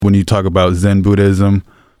when you talk about Zen Buddhism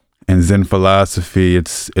and Zen philosophy,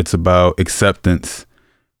 it's about acceptance.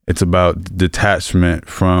 It's about detachment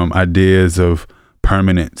from ideas of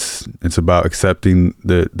permanence. It's about accepting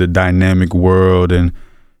the dynamic world and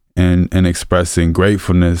expressing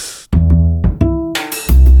gratefulness.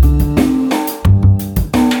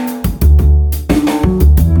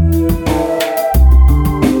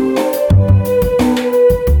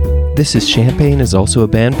 This is Champagne is Also a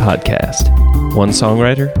Band podcast. One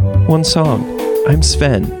songwriter, one song. I'm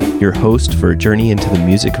Sven, your host for a journey into the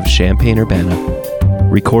music of Champaign-Urbana.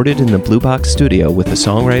 Recorded in the Blue Box studio with a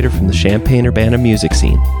songwriter from the Champaign-Urbana music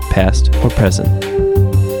scene, past or present.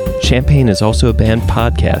 Champagne is Also a Band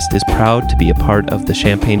podcast is proud to be a part of the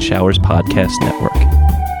Champagne Showers podcast network.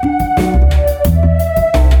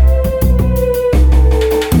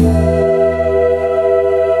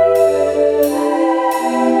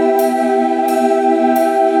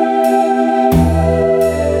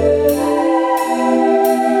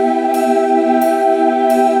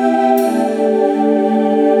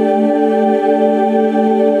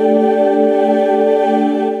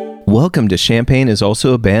 Welcome to Champagne is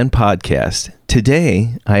Also a Band podcast.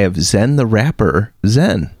 Today, I have ZENtheRapper,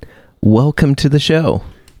 Zen. Welcome to the show.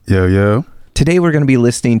 Yo, yo. Today, we're going to be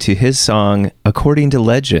listening to his song, According to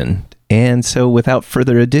Legend. And so, without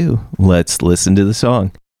further ado, let's listen to the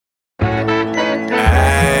song. Hey,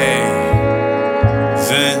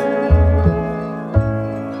 Zen.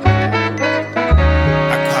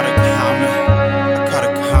 I caught a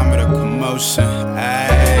comet of commotion.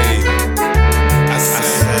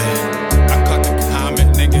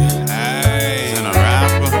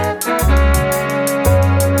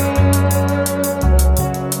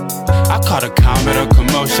 Caught a comet of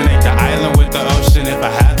commotion, ain't the island with the ocean. If I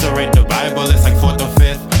had to rate the Bible, it's like 4th or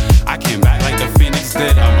 5th. I came back like the Phoenix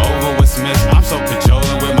did, I'm over with Smith. I'm so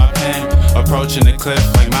cajoling with my pen, approaching the cliff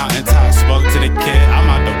like mountaintop. Spoke to the kid, I'm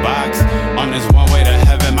out the box. On this one way to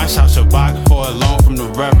heaven, my shout Shabbat for a loan from the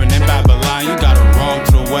Reverend. In Babylon, you gotta roam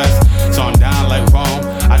to the west, so I'm down like Rome.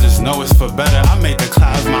 I just know it's for better, I made the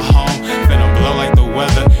clouds my home. Finna blow like the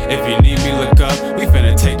weather, if you need me look up. We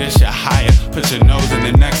finna take this shit higher, put your nose in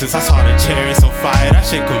the nexus. I saw the chariots on fire, that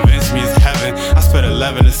shit convinced me it's heaven. I spent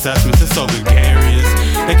 11 assessments, it's so gregarious.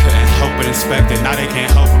 They couldn't help but inspect it, now they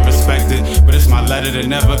can't help but respect it. But it's my letter to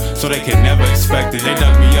never, so they can never expect it. They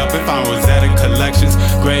dug me up and found Rosetta collections.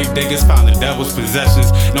 Grave diggers found the devil's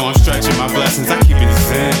possessions. No, I'm stretching my blessings, I keep it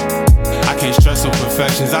zen. I can't stress on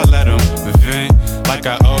perfections, I let them vent like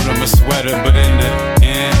I owed them a sweater. But in the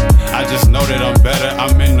end, I just know that I'm better.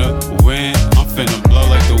 I'm in the wind, I'm finna blow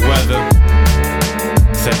like the weather.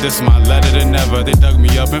 Said this my letter to never. They dug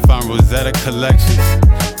me up and found Rosetta collections.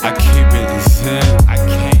 I keep it zen, I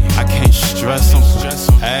can't stress them.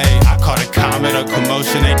 Hey, I caught a comet of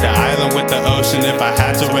commotion, ain't the island with the ocean. If I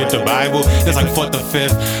had to rate the Bible, it's like 4th or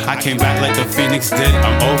 5th. I came back like the Phoenix did,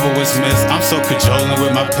 I'm over with Smith. I'm so cajoling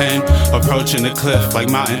with my pen, approaching the cliff like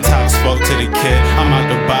mountaintop. Spoke to the kid, I'm out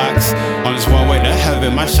the box. On this one way to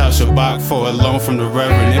heaven, my shout Shabbat for a loan from the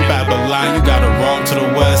Reverend. In Babylon, you gotta roam to the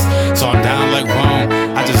west, so I'm down like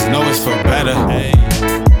Rome. I just know it's for better. Hey,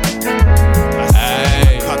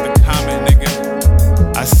 caught the comet, nigga.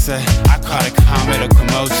 I said, I caught a comet of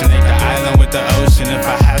commotion, ain't the island with the ocean. If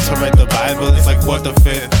I had to write the Bible, it's like 4th or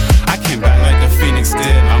 5th. I came back like the Phoenix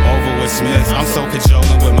did, I'm over with Smith. I'm so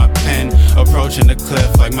cajoling with my pen, approaching the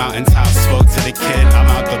cliff like mountaintop. Spoke to the kid, I'm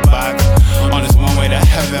out the box. On this one way to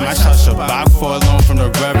heaven, I shout Shabbat for a loan from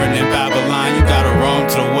the Reverend. In Babylon, you gotta roam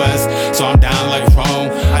to the west, so I'm down like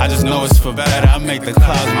Rome. I just know it's for better, I make the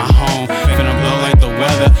clouds my home. Finna blow like the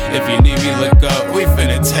weather, if you need me look up. We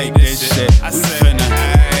finna take this shit,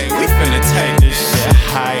 we finna take this shit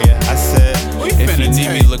higher. I said, if you need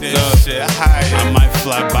me look up, I might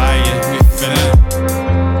fly by you. We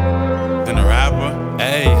finna rapper.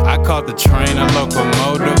 Hey, I caught the train a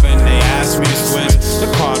locomotive and they asked me to switch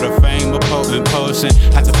the car to fame, a potent potion.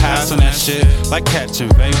 Had to pass on that shit like catching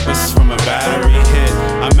vapors from a battery hit.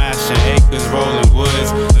 I'm mashing acres, rolling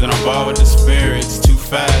woods, then I'm ball with the spirits. Too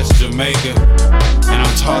fast, Jamaica, and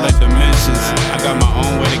I'm tall like dimensions. I got my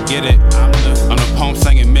own way to get it. On the poem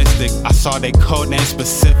singing mystic, I saw they code name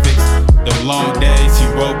specifics. Them long days, he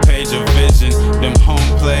wrote page of vision. Them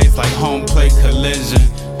home plays like home plate collision.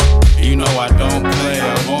 You know I don't play,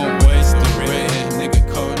 I won't waste the red. Nigga,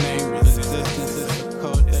 code name resistance is a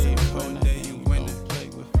code day. One day you win and play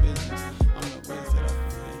with vision. I'm the wizard of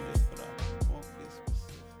fitness, but I won't be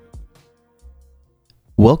specific.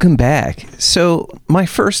 Welcome back. So, my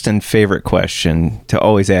first and favorite question to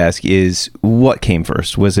always ask is, what came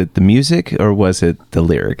first? Was it the music or was it the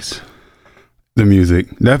lyrics? The music,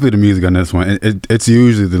 definitely the music on this one. It's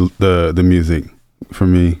usually the music. for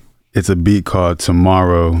me. It's a beat called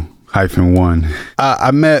Tomorrow-1.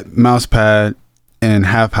 I met Mousepad in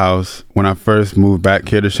Half House when I first moved back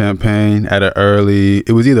here to Champaign at an early,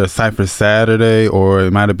 it was either a Cypher Saturday or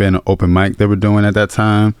it might have been an open mic they were doing at that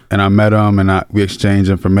time. And I met him and we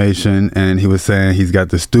exchanged information, and he was saying he's got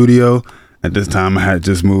the studio. At this time I had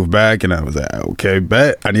just moved back and I was like, okay,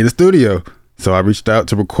 bet, I need a studio. So I reached out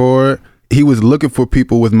to record. He was looking for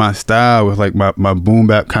people with my style, with like my boom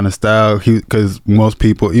bap kind of style. Because most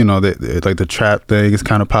people, you know, like the trap thing is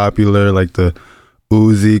kind of popular, like the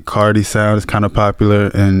Uzi, Cardi sound is kind of popular,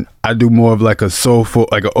 and I do more of like a soulful,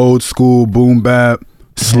 like an old school boom bap,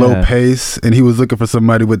 slow pace. And he was looking for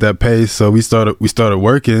somebody with that pace, so we started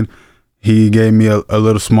working. He gave me a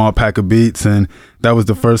little small pack of beats, and that was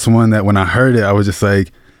the first one that when I heard it, I was just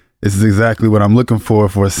like, "This is exactly what I'm looking for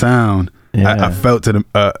a sound." Yeah. I felt it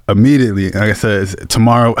immediately. Like I said, it's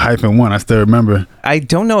Tomorrow-1. I still remember. I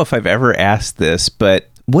don't know if I've ever asked this, but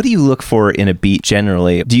what do you look for in a beat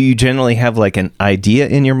generally? Do you generally have like an idea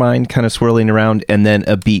in your mind kind of swirling around and then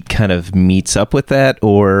a beat kind of meets up with that?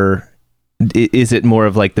 Or is it more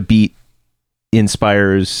of like the beat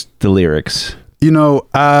inspires the lyrics? You know,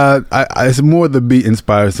 it's more the beat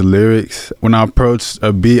inspires the lyrics. When I approach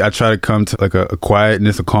a beat, I try to come to like a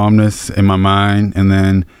quietness, a calmness in my mind. And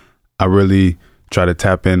then I really try to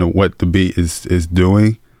tap into what the beat is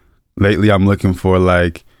doing. Lately, I'm looking for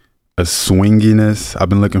like a swinginess. I've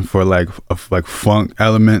been looking for like funk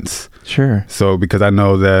elements. Sure. So because I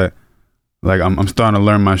know that like I'm starting to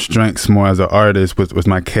learn my strengths more as an artist with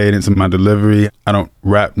my cadence and my delivery. I don't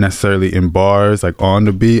rap necessarily in bars like on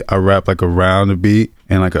the beat. I rap like around the beat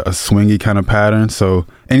and like a swingy kind of pattern. So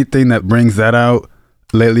anything that brings that out.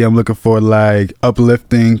 Lately, I'm looking for like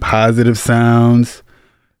uplifting, positive sounds.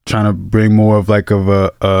 Trying to bring more of like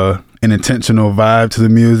an intentional vibe to the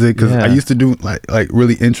music, because I used to do like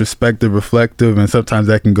really introspective, reflective, and sometimes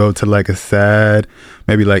that can go to like a sad,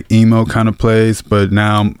 maybe like emo kind of place. But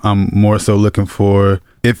now I'm more so looking for,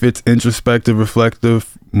 if it's introspective,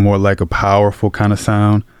 reflective, more like a powerful kind of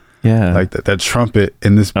sound. Yeah, like that trumpet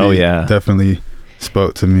in this beat definitely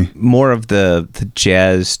spoke to me. More of the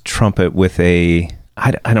jazz trumpet with a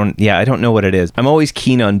I don't know what it is. I'm always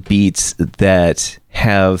keen on beats that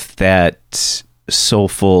have that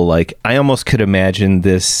soulful, like I almost could imagine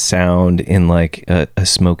this sound in like a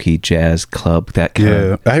smoky jazz club. That kind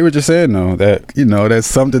of, I hear what you're saying though, that you know there's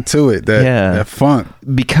something to it, that funk,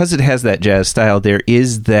 because it has that jazz style. There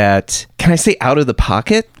is that, can I say, out of the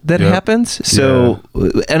pocket that happens. So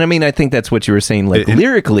and I mean, I think that's what you were saying, like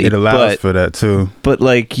lyrically it allows for that too, but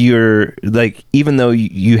like you're like, even though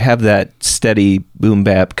you have that steady boom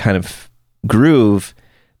bap kind of groove,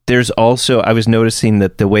 there's also, I was noticing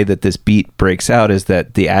that the way that this beat breaks out is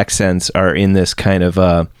that the accents are in this kind of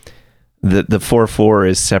the 4/4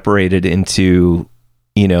 is separated into,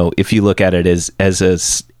 you know, if you look at it as a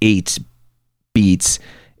 8 beats,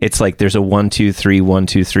 it's like there's a 1 2 3 1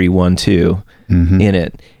 2 3 1 2 in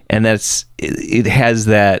it, and that's it has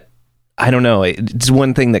that, I don't know, it's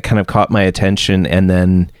one thing that kind of caught my attention, and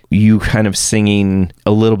then you kind of singing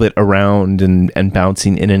a little bit around and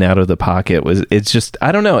bouncing in and out of the pocket it's just,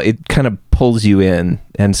 I don't know, it kind of pulls you in.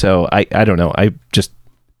 And so I don't know, I just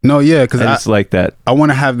like that. I want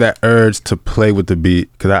to have that urge to play with the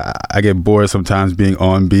beat, because I get bored sometimes being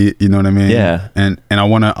on beat, you know what I mean? Yeah. And I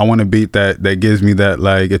want a beat that gives me that,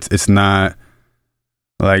 like it's not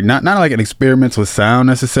like not like an experimental sound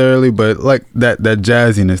necessarily, but like that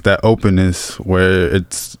jazziness, that openness, where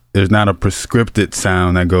there's not a prescripted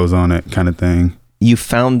sound that goes on it, kind of thing. You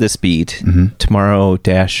found this beat,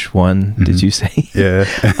 Tomorrow-1, did you say? Yeah.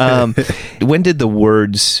 When did the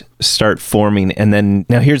words start forming? And then,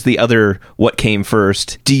 now here's the other, what came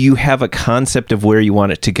first? Do you have a concept of where you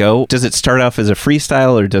want it to go? Does it start off as a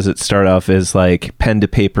freestyle, or does it start off as like pen to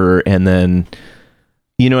paper and then,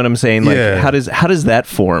 you know what I'm saying? Like, how does that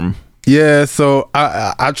form? Yeah, so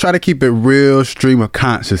I try to keep it real stream of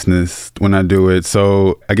consciousness when I do it.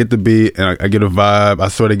 So I get the beat and I get a vibe. I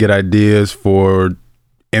sort of get ideas for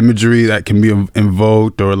imagery that can be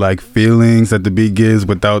invoked, or like feelings that the beat gives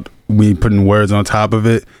without me putting words on top of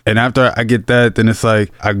it. And after I get that, then it's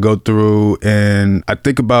like I go through and I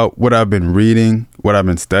think about what I've been reading, what I've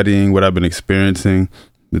been studying, what I've been experiencing,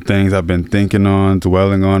 the things I've been thinking on,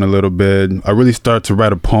 dwelling on a little bit. I really start to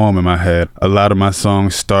write a poem in my head. A lot of my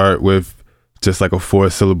songs start with just like a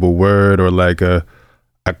 4-syllable word, or like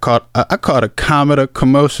I caught a comet of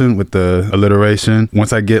commotion with the alliteration.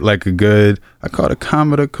 Once I get like I caught a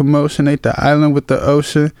comet of commotion, ate the island with the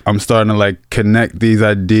ocean. I'm starting to like connect these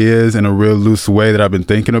ideas in a real loose way that I've been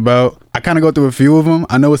thinking about. I kind of go through a few of them.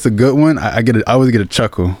 I know it's a good one. I always get a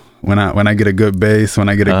chuckle. when I get a good bass, when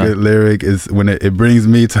I get a good lyric, is when it brings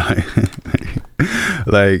me to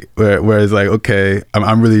like where it's like, okay,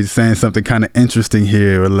 I'm really saying something kind of interesting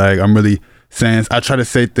here, or like I'm really saying, I try to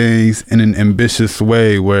say things in an ambitious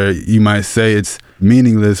way where you might say it's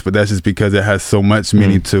meaningless, but that's just because it has so much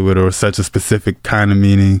meaning to it, or such a specific kind of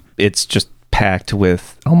meaning. It's just packed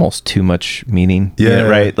with almost too much meaning. Yeah,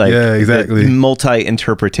 right. Like, yeah, exactly.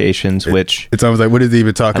 Multi-interpretations, which it's always like, what is he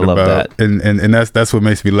even talking about? That. And that's what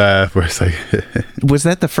makes me laugh. Where it's like, was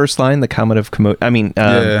that the first line, the comet of commotion? I mean,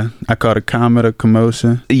 I caught a comet of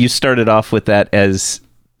commotion. You started off with that as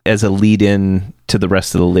a lead-in to the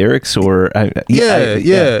rest of the lyrics, or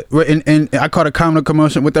yeah. And I caught a comet of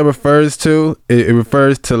commotion. What that refers to, it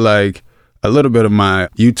refers to like a little bit of my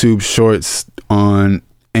YouTube shorts on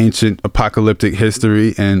ancient apocalyptic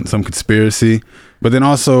history and some conspiracy. But then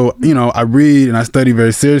also, I read and I study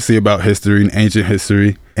very seriously about history and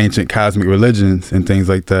ancient cosmic religions and things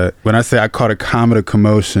like that. When I say I caught a comet of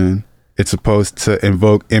commotion, it's supposed to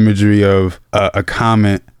invoke imagery of a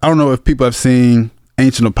comet. I don't know if people have seen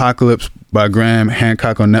Ancient Apocalypse by Graham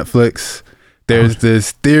Hancock on Netflix. There's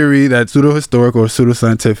this theory that's pseudo-historical or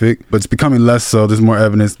pseudo-scientific, but it's becoming less so. There's more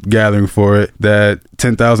evidence gathering for it that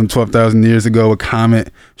 10,000, 12,000 years ago, a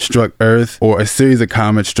comet struck Earth, or a series of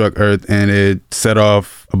comets struck Earth, and it set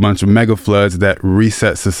off a bunch of mega floods that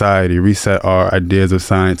reset society, reset our ideas of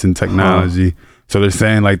science and technology. So they're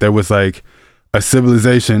saying like there was like a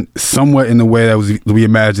civilization somewhat in the way that we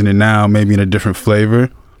imagine it now, maybe in a different flavor.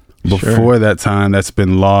 Before that time, that's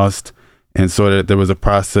been lost. And so that there was a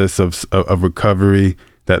process of recovery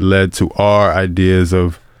that led to our ideas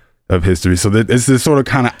of history. So that it's this sort of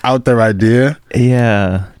kind of out there idea.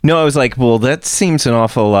 Yeah. No, I was like, well, that seems an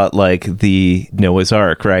awful lot like the Noah's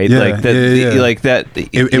Ark, right? Yeah, like that. Like that.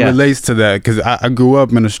 It relates to that because I grew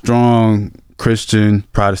up in a strong Christian,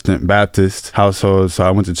 Protestant, Baptist household. So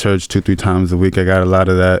I went to church 2-3 times a week. I got a lot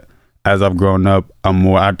of that. As I've grown up,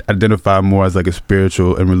 I identify more as like a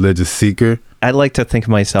spiritual and religious seeker. I like to think of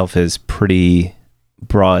myself as pretty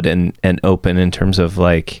broad and open in terms of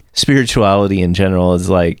like spirituality in general is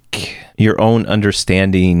like your own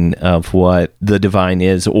understanding of what the divine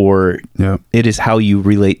is, or it is how you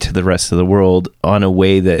relate to the rest of the world on a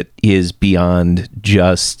way that is beyond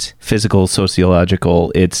just physical,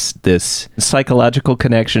 sociological. It's this psychological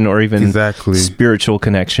connection, or even spiritual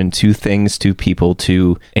connection to things, to people,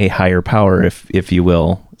 to a higher power, if you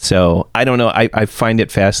will. So I don't know. I find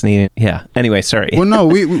it fascinating. Yeah. Anyway, sorry. Well, no,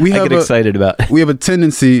 we I get excited about. We have a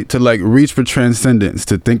tendency to like reach for transcendence,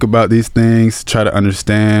 to think about these things, try to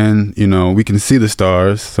understand. We can see the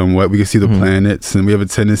stars somewhat. We can see the planets, and we have a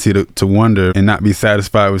tendency to wonder and not be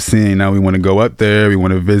satisfied with seeing. Now we want to go up there. We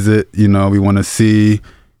want to visit. We want to see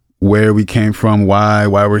where we came from, why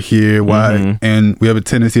we're here, why. And we have a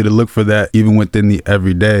tendency to look for that even within the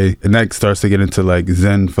everyday. And that starts to get into like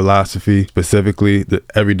Zen philosophy, specifically the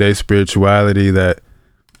everyday spirituality. That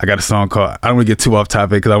I got a song called, I don't want to get too off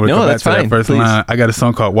topic because I want to come back to that first line. I got a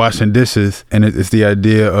song called Washing Dishes, and it's the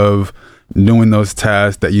idea of doing those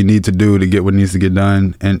tasks that you need to do to get what needs to get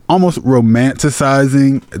done, and almost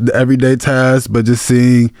romanticizing the everyday tasks, but just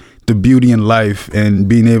seeing the beauty in life and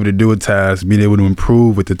being able to do a task, being able to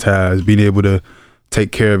improve with the task, being able to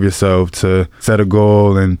take care of yourself, to set a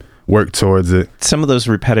goal and work towards it. Some of those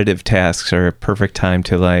repetitive tasks are a perfect time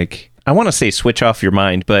to like, I want to say switch off your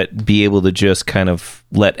mind, but be able to just kind of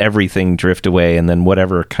let everything drift away, and then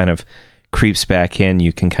whatever kind of creeps back in,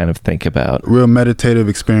 you can kind of think about. Real meditative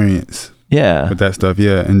experience. Yeah. With that stuff,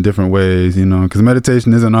 in different ways, because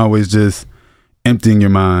meditation isn't always just emptying your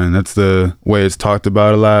mind. That's the way it's talked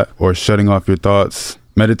about a lot, or shutting off your thoughts.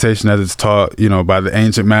 Meditation, as it's taught, by the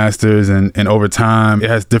ancient masters, and over time, it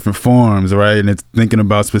has different forms, right? And it's thinking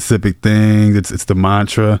about specific things. It's the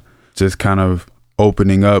mantra, just kind of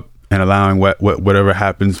opening up and allowing whatever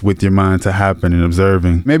happens with your mind to happen, and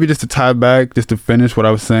observing. Maybe just to tie back, just to finish what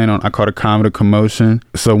I was saying on I caught a comet of commotion.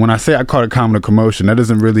 So when I say I caught a comet of commotion, that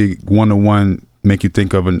doesn't really one-to-one make you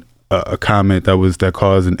think of a comet that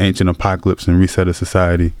caused an ancient apocalypse and reset of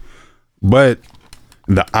society. But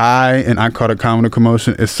the I in I caught a comet of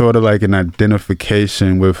commotion is sort of like an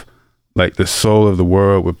identification with like the soul of the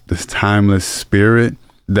world, with this timeless spirit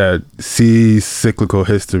that sees cyclical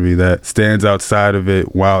history, that stands outside of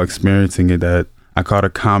it while experiencing it. That I caught a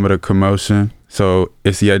comet of commotion. So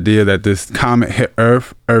it's the idea that this comet hit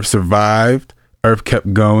Earth survived, Earth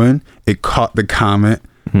kept going, it caught the comet.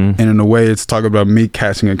 And in a way, it's talking about me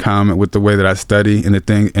catching a comet with the way that I study and the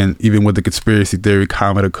thing, and even with the conspiracy theory,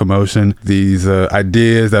 comet of commotion, these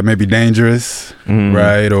ideas that may be dangerous,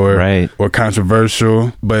 right? Or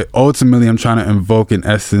controversial. But ultimately, I'm trying to invoke an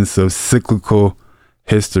essence of cyclical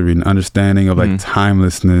history and understanding of like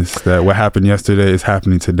timelessness, that what happened yesterday is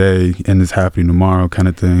happening today and is happening tomorrow kind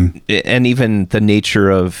of thing. And even the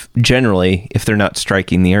nature of, generally, if they're not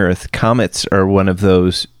striking the earth, comets are one of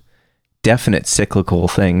those definite cyclical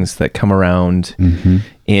things that come around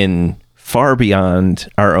in far beyond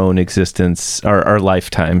our own existence, our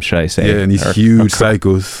lifetime, should I say. Yeah, and these huge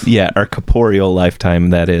cycles. Yeah, our corporeal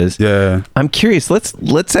lifetime, that is. Yeah. I'm curious,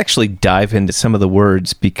 let's actually dive into some of the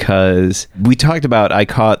words, because we talked about I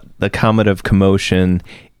caught the comet of commotion,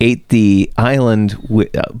 ate the island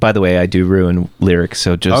by the way, I do ruin lyrics,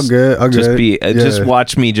 so just just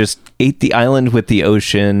watch me just ate the island with the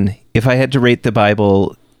ocean. If I had to rate the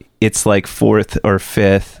Bible, it's like 4th or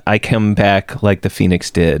 5th. I come back like the phoenix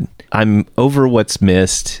did. I'm over what's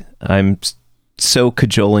missed. I'm so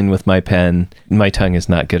cajoling with my pen. My tongue is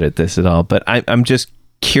not good at this at all, but I'm just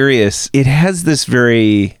curious. It has this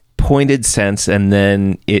very pointed sense, and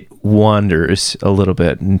then it wanders a little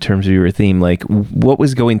bit in terms of your theme. Like, what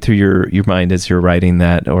was going through your mind as you're writing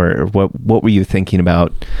that, or what were you thinking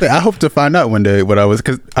about? I hope to find out one day what I was,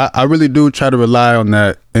 because I really do try to rely on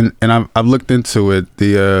that, and I've looked into it.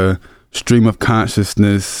 The stream of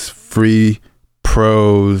consciousness, free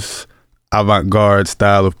prose, avant-garde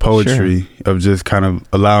style of poetry, of just kind of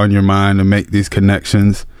allowing your mind to make these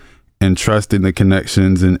connections and trusting the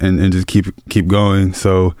connections and just keep going.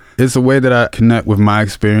 So it's a way that I connect with my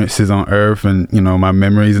experiences on earth and, you know, my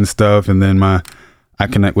memories and stuff. And then I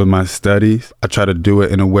connect with my studies. I try to do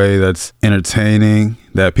it in a way that's entertaining,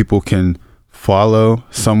 that people can follow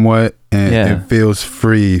somewhat, and it feels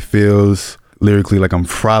free, feels lyrically like I'm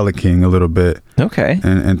frolicking a little bit. Okay.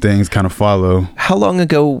 And things kind of follow. How long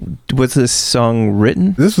ago was this song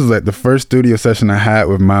written? This was like the first studio session I had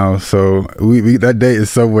with Mouse. So we that date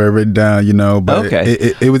is somewhere written down, you know, but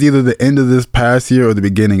it was either the end of this past year or the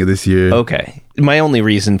beginning of this year. Okay. My only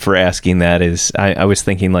reason for asking that is I was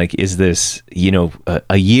thinking, like, is this, you know,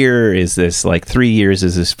 a year? Is this like 3 years?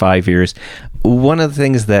 Is this 5 years? One of the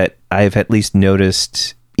things that I've at least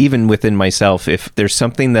noticed, even within myself, if there's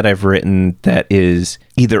something that I've written that is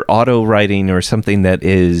either auto writing or something that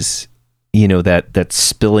is, you know, that's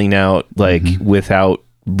spilling out, like, without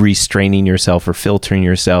restraining yourself or filtering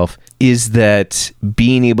yourself, is that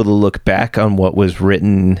being able to look back on what was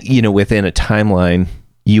written, you know, within a timeline,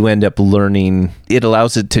 you end up learning, it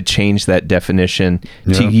allows it to change that definition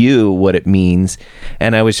to you, what it means.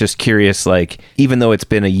 And I was just curious, like, even though it's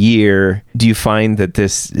been a year, do you find that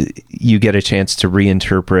you get a chance to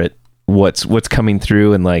reinterpret what's coming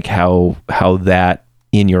through, and like how that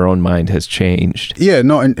in your own mind has changed? Yeah,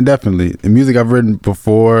 no, and definitely. The music I've written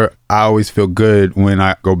before, I always feel good when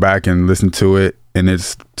I go back and listen to it and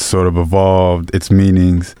it's sort of evolved its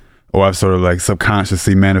meanings, or I've sort of like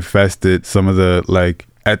subconsciously manifested some of the like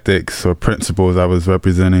ethics or principles I was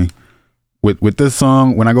representing. With this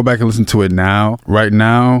song, when I go back and listen to it now, right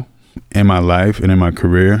now in my life and in my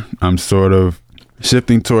career, I'm sort of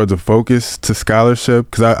shifting towards a focus to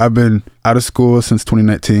scholarship, because I've been out of school since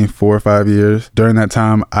 2019, 4 or 5 years. During that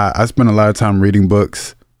time, I spent a lot of time reading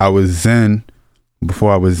books. I was Zen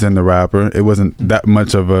before I was ZENtheRapper. It wasn't that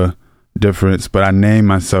much of a difference, but I named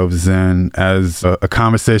myself Zen as a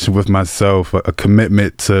conversation with myself, a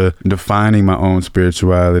commitment to defining my own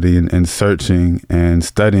spirituality and searching and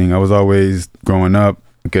studying. I was always, growing up,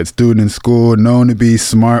 a good student in school, known to be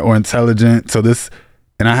smart or intelligent.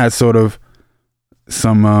 And I had sort of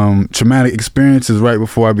some traumatic experiences right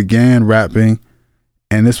before I began rapping,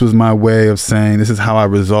 and this was my way of saying, this is how I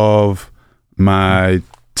resolve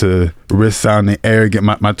to risk sounding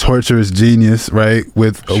arrogant, my torturous genius, right?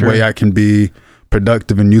 With a way I can be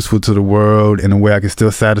productive and useful to the world, in a way I can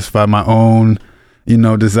still satisfy my own, you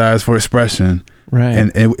know, desires for expression. Right.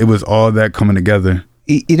 And it was all that coming together.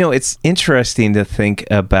 You know, it's interesting to think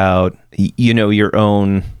about, you know, your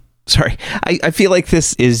own... Sorry, I feel like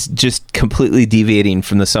this is just completely deviating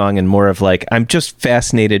from the song, and more of like, I'm just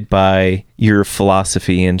fascinated by your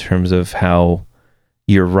philosophy in terms of how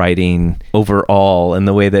you're writing overall, and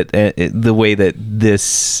the way that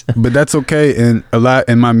this. But that's okay, and a lot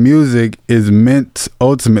in my music is meant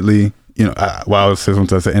ultimately, you know, I would say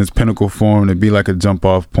sometimes in its pinnacle form, to be like a jump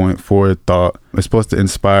off point for a thought. It's supposed to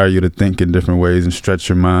inspire you to think in different ways and stretch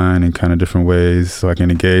your mind in kind of different ways, so I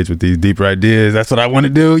can engage with these deeper ideas. That's what I want to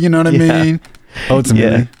do. You know what I mean?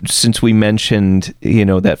 Ultimately, since we mentioned, you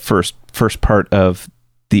know, that first part of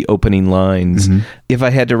the opening lines, if I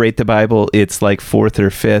had to rate the Bible, it's like 4th or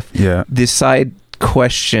 5th. Yeah. The side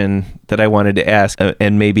question that I wanted to ask,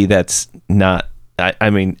 and maybe that's not.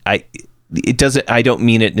 It doesn't. I don't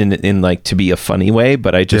mean it in like to be a funny way,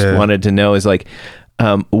 but I just wanted to know, is like,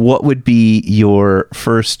 what would be your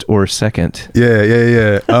first or second?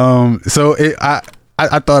 Yeah. So I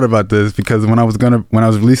I thought about this because when I was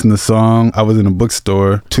releasing the song, I was in a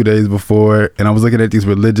bookstore 2 days before, and I was looking at these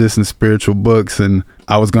religious and spiritual books, and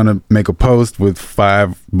I was gonna make a post with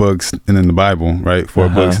 5 books and then the Bible, right? 4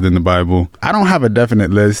 books and then the Bible. I don't have a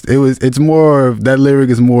definite list. It's more, that lyric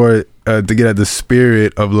is more to get at the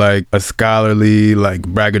spirit of like a scholarly, like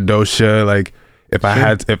braggadocio, like. If I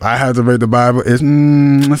had to rate the Bible, it's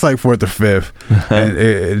like 4th or 5th, and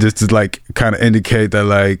it just to like kind of indicate that,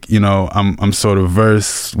 like, you know, I'm sort of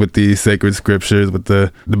versed with these sacred scriptures, with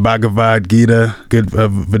the Bhagavad Gita, good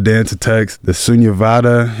Vedanta text. The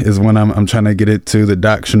Sunyavada is when I'm trying to get into the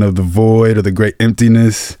doctrine of the void or the great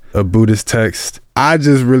emptiness, a Buddhist text. I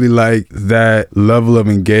just really like that level of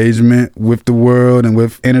engagement with the world and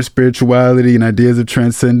with inner spirituality and ideas of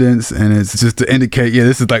transcendence. And it's just to indicate,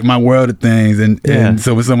 this is like my world of things. And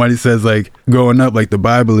so when somebody says, like, growing up, like, the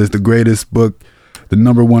Bible is the greatest book, the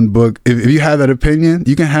number one book, if you have that opinion,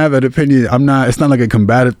 you can have that opinion. It's not like a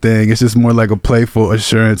combative thing. It's just more like a playful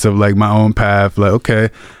assurance of like my own path. Like, okay,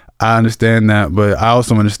 I understand that, but I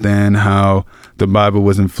also understand how the Bible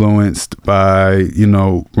was influenced by, you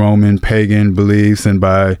know, Roman pagan beliefs and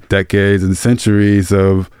by decades and centuries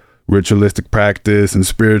of ritualistic practice and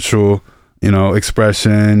spiritual, you know,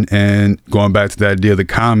 expression. And going back to the idea of the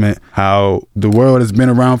comet, how the world has been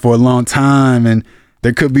around for a long time, and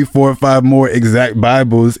there could be 4 or 5 more exact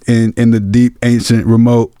Bibles in the deep, ancient,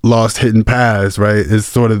 remote, lost, hidden past, right? It's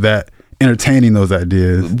sort of that entertaining those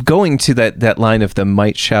ideas. Going to that line of the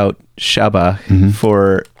might shout Shabbat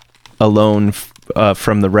for alone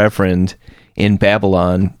from the Reverend in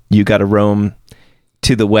Babylon, you got to roam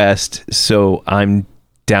to the west, so I'm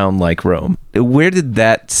down like Rome. Where did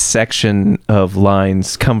that section of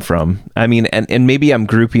lines come from? I mean, and maybe I'm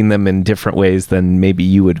grouping them in different ways than maybe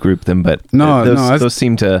you would group them, but those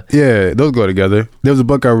seem to... Yeah, those go together. There was a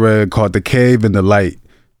book I read called The Cave and the Light,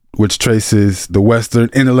 which traces the Western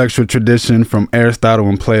intellectual tradition from Aristotle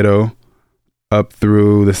and Plato up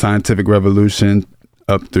through the scientific revolution,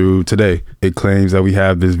 up through today. It claims that we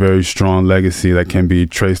have this very strong legacy that can be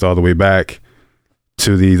traced all the way back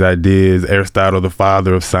to these ideas, Aristotle, the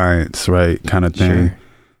father of science, right, kind of thing. Sure.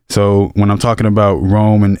 So when I'm talking about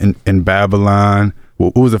Rome and Babylon,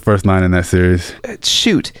 what was the first line in that series?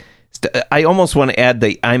 Shoot. I almost want to add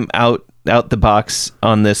the I'm out the box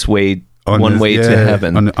on this way, one way to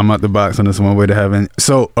heaven. I'm out the box on this one way to heaven.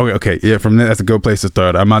 So, okay. Yeah, from there, that's a good place to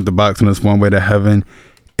start. I'm out the box on this one way to heaven.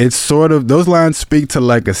 It's sort of, those lines speak to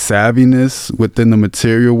like a savviness within the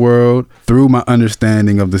material world through my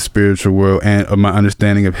understanding of the spiritual world and of my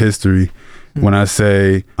understanding of history. Mm-hmm. When I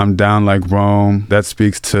say I'm down like Rome, that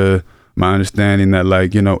speaks to my understanding that,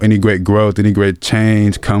 like, you know, any great growth, any great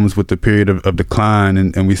change comes with the period of decline.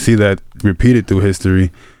 And we see that repeated through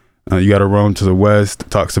history. You got to Rome to the west,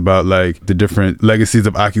 talks about like the different legacies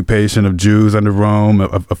of occupation of Jews under Rome,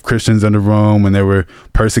 of Christians under Rome, when they were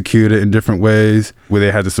persecuted in different ways, where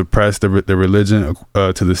they had to suppress their religion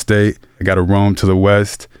to the state. I got to Rome to the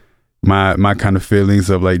west. My kind of feelings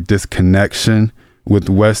of like disconnection with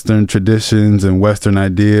Western traditions and Western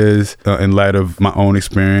ideas in light of my own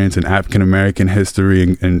experience in African-American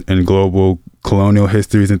history and global colonial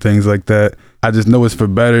histories and things like that. I just know it's for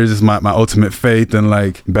better. It's just my ultimate faith in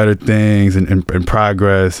like better things and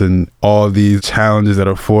progress, and all these challenges that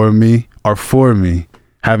are for me.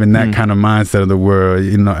 Having that kind of mindset of the world,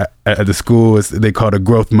 you know, at the school, they call it a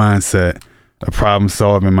growth mindset, a problem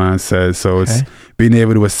solving mindset. So it's being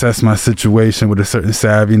able to assess my situation with a certain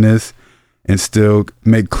savviness and still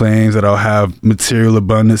make claims that I'll have material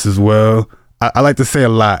abundance as well. I like to say a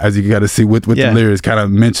lot, as you got to see with the lyrics, kind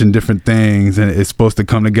of mention different things, and it's supposed to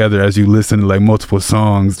come together as you listen to like multiple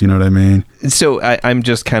songs. You know what I mean? So I'm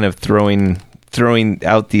just kind of throwing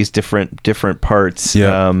out these different parts,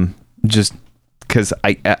 just because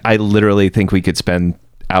I literally think we could spend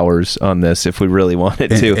hours on this if we really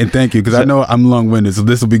wanted to. And thank you, because I know I'm long-winded, so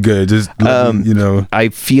this will be good. Just you know, I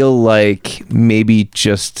feel like maybe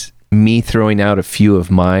just me throwing out a few of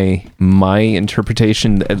my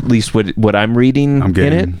interpretation, at least what I'm reading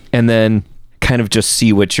in it, and then kind of just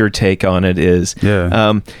see what your take on it is.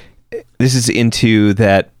 This is into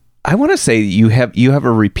that. I want to say you have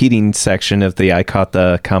a repeating section of the I Caught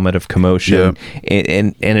the Comet of Commotion,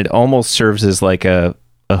 and it almost serves as like a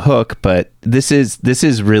hook, but this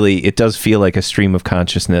is really, it does feel like a stream of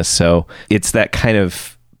consciousness. So it's that kind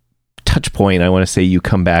of touch point I want to say you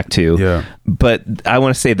come back to. But I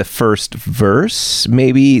want to say the first verse,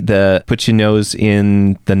 maybe the put your nose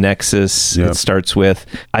in the nexus, it starts with,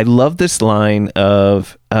 I love this line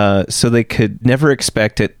of so they could never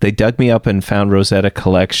expect it. They dug me up and found Rosetta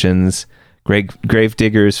collections. Grave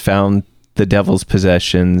diggers found the devil's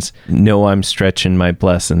possessions. No, I'm stretching my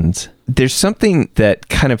blessings. There's something that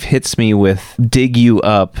kind of hits me with Dig You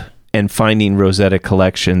Up and finding Rosetta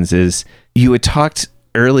Collections is you had talked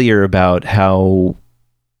earlier about how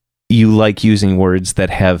you like using words that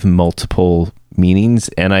have multiple meanings.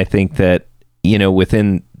 And I think that,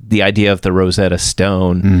 within the idea of the Rosetta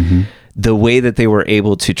Stone, the way that they were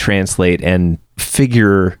able to translate and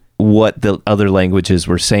figure what the other languages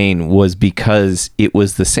were saying was because it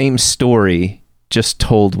was the same story, just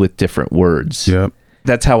told with different words. Yep.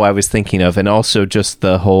 That's how I was thinking of. And also just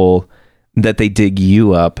the whole that they dig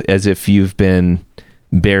you up as if you've been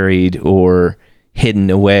buried or hidden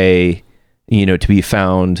away, to be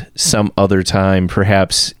found some other time,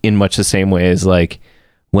 perhaps in much the same way as like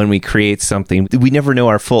when we create something, we never know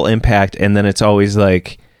our full impact. And then it's always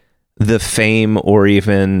like the fame or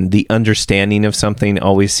even the understanding of something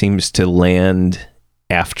always seems to land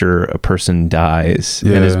after a person dies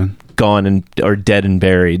and is gone or dead and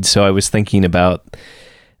buried. So I was thinking about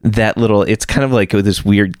that little, it's kind of like this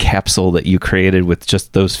weird capsule that you created with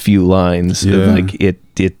just those few lines. Like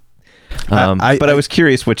but I was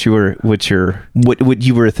curious what you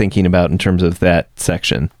were thinking about in terms of that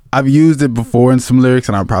section. I've used it before in some lyrics,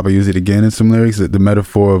 and I'll probably use it again in some lyrics. The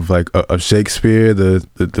metaphor of like of Shakespeare, the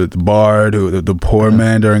bard, the poor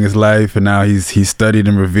man during his life, and now he's studied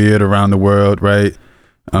and revered around the world, right?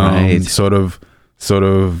 Right. Sort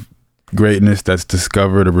of greatness that's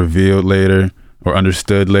discovered or revealed later or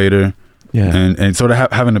understood later. Yeah. And sort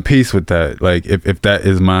of having a peace with that. Like if that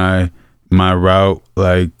is my route,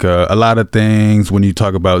 like a lot of things when you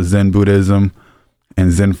talk about Zen Buddhism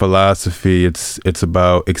and Zen philosophy, it's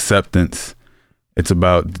about acceptance. It's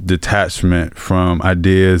about detachment from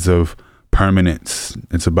ideas of permanence.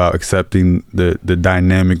 It's about accepting the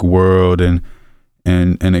dynamic world and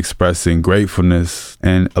expressing gratefulness.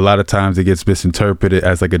 And a lot of times it gets misinterpreted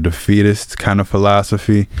as like a defeatist kind of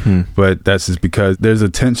philosophy. But that's just because there's a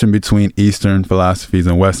tension between Eastern philosophies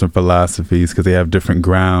and Western philosophies because they have different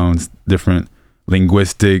grounds, different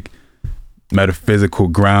linguistic, metaphysical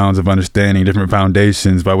grounds of understanding, different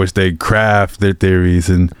foundations by which they craft their theories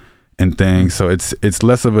and things. So it's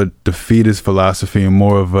less of a defeatist philosophy and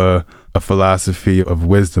more of a philosophy of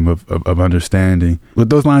wisdom, of understanding. With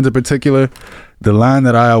those lines in particular, the line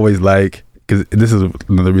that I always like, because this is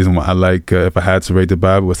another reason why I like, if I had to rate the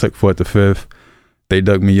Bible, it's like 4th to 5th. They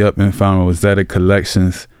dug me up and found Rosetta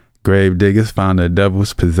Collections. Grave diggers found the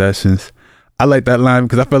devil's possessions. I like that line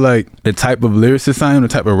because I feel like the type of lyricist I am, the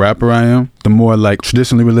type of rapper I am, the more like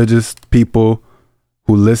traditionally religious people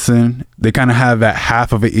who listen, they kind of have that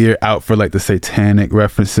half of an ear out for like the satanic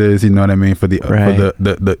references, you know what I mean? For the for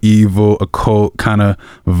the evil, occult kind of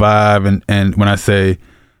vibe. And when I say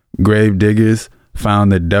grave diggers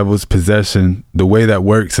found the devil's possession, the way that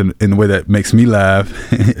works and the way that makes me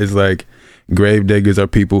laugh is like grave diggers are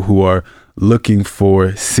people who are looking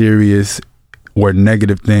for serious or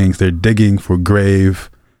negative things. They're digging for grave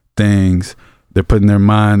things. They're putting their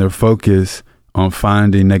mind, their focus on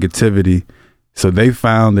finding negativity. So they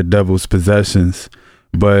found the devil's possessions.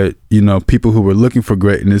 But, people who were looking for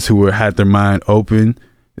greatness, who had their mind open,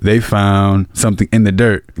 they found something in the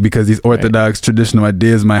dirt, because these orthodox traditional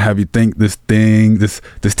ideas might have you think this thing, this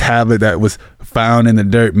tablet that was found in the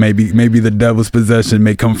dirt, maybe the devil's possession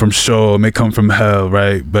may come from Sheol, may come from hell,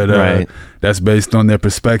 right? But that's based on their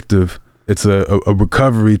perspective. It's a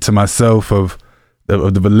recovery to myself of the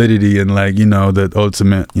validity and the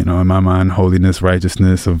ultimate, in my mind, holiness,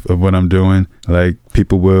 righteousness of what I'm doing. Like,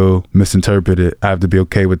 people will misinterpret it. I have to be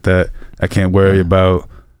okay with that. I can't worry about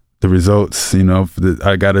the results.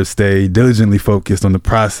 I got to stay diligently focused on the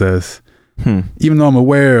process, even though I'm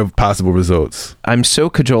aware of possible results. I'm so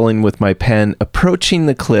cajoling with my pen, approaching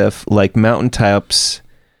the cliff like mountaintops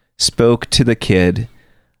spoke to the kid.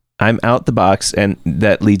 I'm out the box, and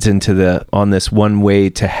that leads into on this one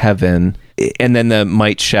way to heaven. And then the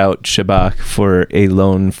might shout Shabbat for a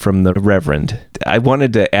loan from the Reverend. I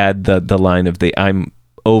wanted to add the line of I'm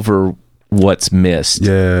over what's missed.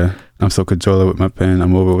 Yeah, I'm so cajoling with my pen.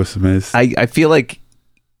 I'm over what's missed. I feel like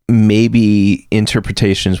maybe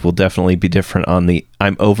interpretations will definitely be different on the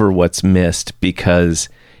I'm over what's missed, because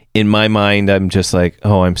in my mind, I'm just like,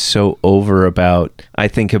 oh, I'm so over about, I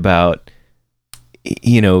think about,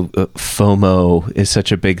 FOMO is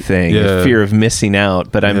such a big thing, the fear of missing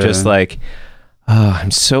out. But I'm just like,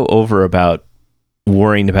 I'm so over about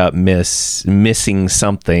worrying about missing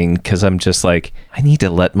something, because I'm just like, I need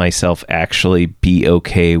to let myself actually be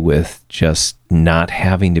okay with just not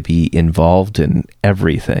having to be involved in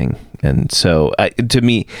everything. And so to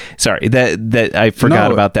me, sorry that I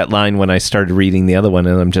forgot about that line when I started reading the other one,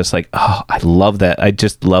 and I'm just like, oh, I love that. I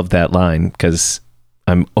just love that line because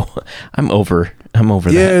I'm over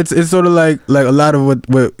that. Yeah, it's sort of like a lot of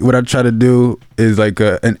what I try to do is like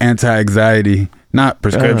an anti-anxiety, not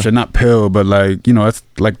prescription, not pill, but like, you know, it's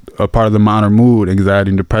like a part of the minor mood, anxiety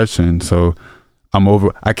and depression. So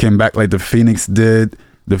I came back like the Phoenix did.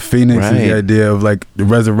 The Phoenix is the idea of like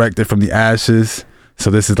resurrected from the ashes. So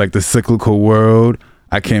this is like the cyclical world.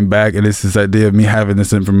 I came back, and it's this idea of me having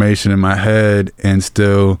this information in my head and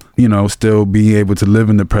still being able to live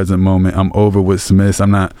in the present moment. I'm over with Smiths.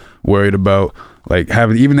 I'm not worried about like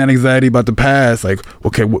having even that anxiety about the past. Like,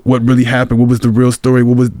 okay, what really happened? What was the real story?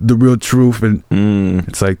 What was the real truth? And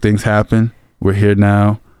it's like things happen. We're here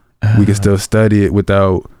now. We can still study it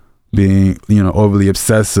without being, overly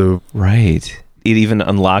obsessive. Right. It even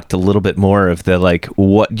unlocked a little bit more of the, like,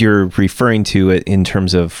 what you're referring to in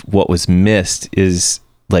terms of what was missed is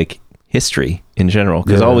like history in general.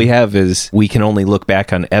 Because all we have is we can only look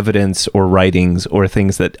back on evidence or writings or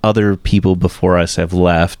things that other people before us have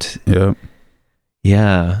left. Yeah.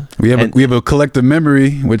 Yeah. We have a collective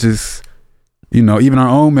memory, which is, even our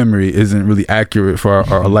own memory isn't really accurate for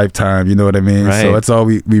our lifetime. You know what I mean? Right. So that's all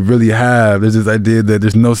we really have. There's this idea that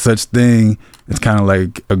there's no such thing. It's kind of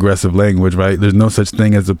like aggressive language, right? There's no such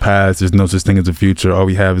thing as the past. There's no such thing as the future. All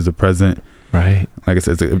we have is the present. Right. Like I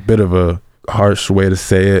said, it's a bit of a harsh way to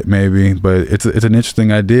say it, maybe, but it's an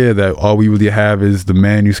interesting idea that all we really have is the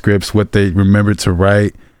manuscripts, what they remembered to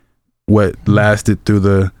write, what lasted through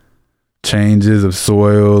the changes of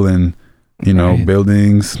soil and,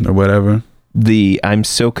 buildings or whatever. I'm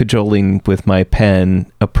so cajoling with my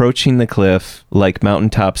pen, approaching the cliff like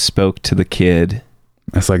mountaintops spoke to the kid.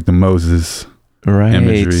 That's like the Moses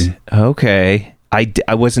imagery. Okay.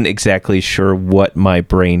 I wasn't exactly sure what my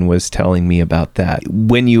brain was telling me about that.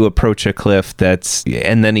 When you approach a cliff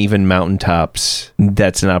and then even mountaintops,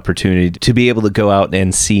 that's an opportunity to be able to go out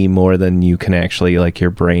and see more than you can actually, like, your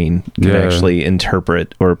brain can actually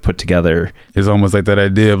interpret or put together. It's almost like that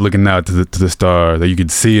idea of looking out to the stars, that you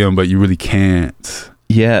could see them, but you really can't.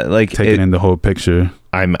 Yeah, like taking in the whole picture.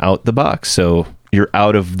 I'm out the box, so you're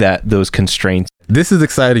out of those constraints. This is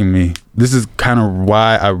exciting me. This is kind of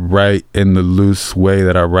why I write in the loose way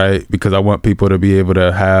that I write, because I want people to be able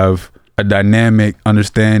to have a dynamic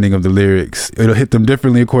understanding of the lyrics. It'll hit them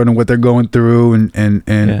differently according to what they're going through and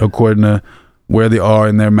according to where they are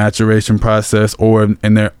in their maturation process or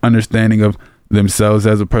in their understanding of themselves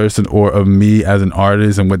as a person or of me as an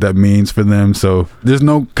artist and what that means for them. So there's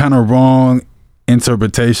no kind of wrong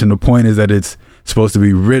interpretation. The point is that it's supposed to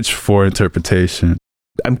be rich for interpretation.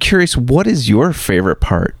 I'm curious, what is your favorite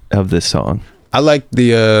part of this song? I like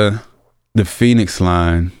the Phoenix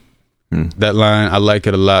line. That line, I like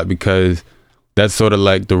it a lot because that's sort of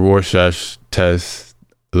like the Rorschach test,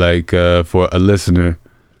 like for a listener.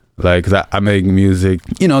 Like, 'cause I make music,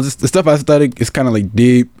 just the stuff I study is kind of like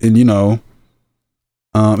deep and,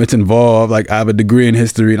 it's involved. Like, I have a degree in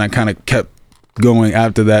history and I kind of kept going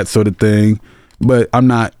after that sort of thing. But I'm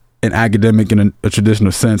not an academic in a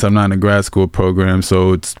traditional sense. I'm not in a grad school program,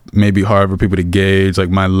 so it's maybe hard for people to gauge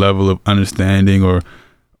like my level of understanding or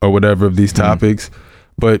whatever of these topics.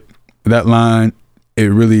 But that line,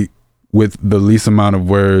 it really, with the least amount of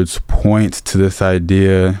words, points to this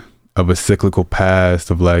idea of a cyclical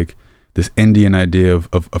past, of like this Indian idea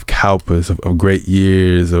of kalpas, of great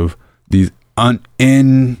years, of these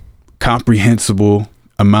incomprehensible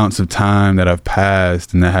amounts of time that have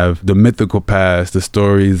passed and that have the mythical past, the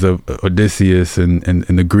stories of Odysseus and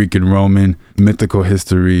the Greek and Roman mythical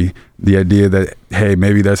history, the idea that, hey,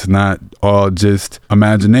 maybe that's not all just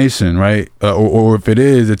imagination, right? Or if it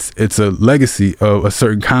is, it's a legacy of a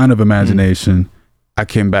certain kind of imagination. I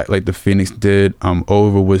came back like the Phoenix did. I'm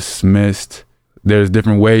over with Smiths. There's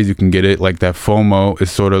different ways you can get it. Like that FOMO is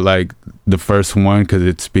sort of like the first one because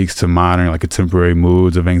it speaks to modern, like contemporary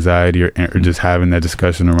moods of anxiety or just having that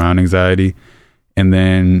discussion around anxiety. And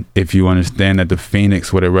then if you understand that the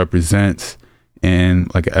Phoenix, what it represents in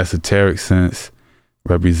like an esoteric sense,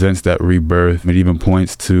 represents that rebirth. It even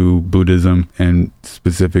points to Buddhism and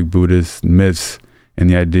specific Buddhist myths and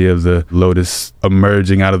the idea of the lotus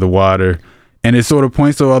emerging out of the water. And it sort of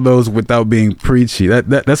points to all those without being preachy.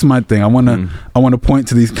 That's my thing. I want to point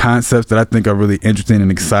to these concepts that I think are really interesting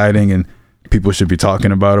and exciting, and people should be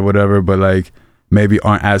talking about or whatever, but like maybe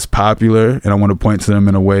aren't as popular. And I want to point to them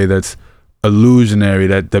in a way that's illusionary,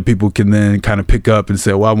 that people can then kind of pick up and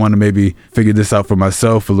say, well, I want to maybe figure this out for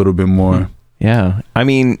myself a little bit more. Yeah. I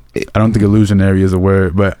mean, I don't think illusionary is a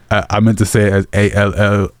word, but I meant to say it as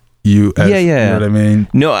You know what I mean?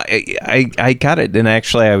 No, I got it, and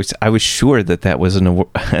actually, I was sure that was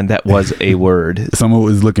that was a word. Someone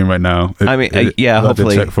was looking right now.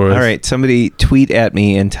 Hopefully. Check for us. All right, somebody tweet at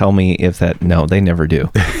me and tell me if that. No, they never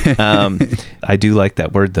do. I do like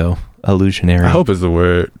that word though. Illusionary. I hope it's a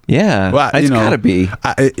word. Yeah, well, it's gotta be.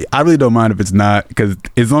 I really don't mind if it's not, because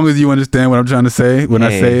as long as you understand what I'm trying to say when I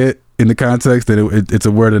say it in the context, then it's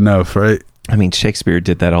a word enough, right? I mean, Shakespeare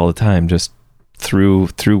did that all the time. Just threw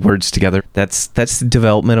words together. That's the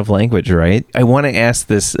development of language, right? I want to ask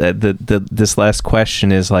this. This last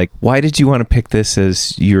question is like, why did you want to pick this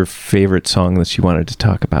as your favorite song that you wanted to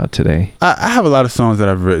talk about today? I have a lot of songs that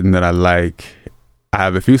I've written that I like. I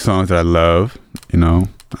have a few songs that I love.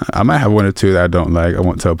 I might have one or two that I don't like. I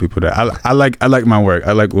won't tell people that. I like my work.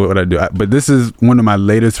 I like what I do. But this is one of my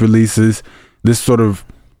latest releases. This sort of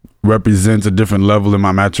represents a different level in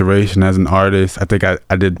my maturation as an artist. I think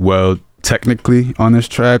I did well technically on this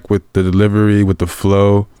track, with the delivery, with the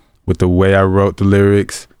flow, with the way I wrote the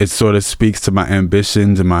lyrics. It sort of speaks to my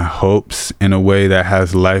ambitions and my hopes in a way that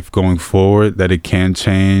has life going forward, that it can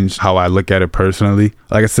change how I look at it personally.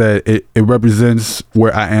 Like I said, it represents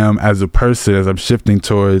where I am as a person, as I'm shifting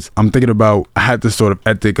towards. I'm thinking about, I had this sort of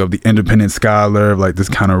ethic of the independent scholar, of like this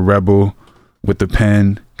kind of rebel with the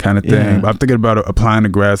pen kind of thing. Yeah. But I'm thinking about applying to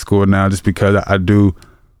grad school now, just because I do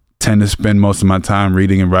tend to spend most of my time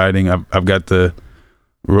reading and writing. I've got the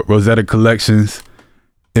Rosetta collections.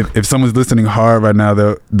 If someone's listening hard right now,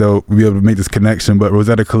 they'll be able to make this connection. But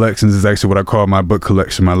Rosetta Collections is actually what I call my book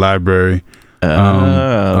collection, my library.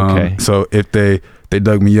 Okay. So if they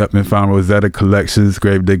dug me up and found Rosetta Collections,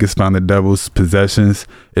 Gravediggers found the Devil's Possessions,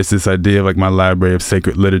 it's this idea of like my library of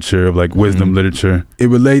sacred literature, of like wisdom literature. It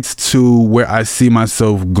relates to where I see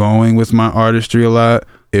myself going with my artistry a lot.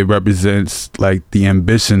 It represents like the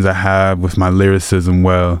ambitions I have with my lyricism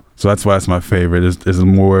well. So that's why it's my favorite. There's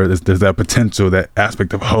that potential, that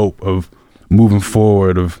aspect of hope, of moving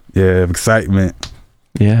forward, of excitement.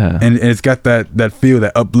 Yeah. And it's got that feel,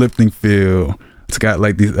 that uplifting feel. It's got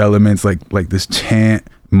like these elements, like this chant,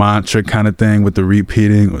 mantra kind of thing with the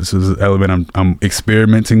repeating, which is an element I'm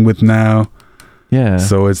experimenting with now. Yeah.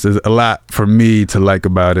 So there's a lot for me to like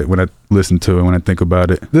about it when I listen to it, when I think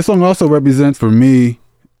about it. This song also represents for me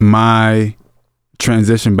my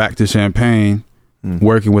transition back to Champagne,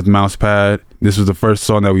 working with Mousepad. This was the first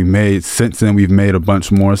song that we made. Since then, we've made a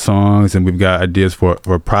bunch more songs, and we've got ideas for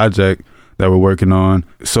a project that we're working on.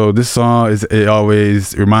 So this song it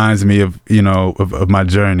always reminds me of my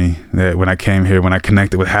journey, that when I came here, when I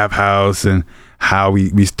connected with Half House and how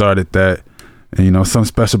we started that. And, something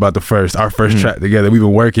special about our first track together. We've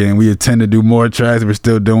been working, we intend to do more tracks, we're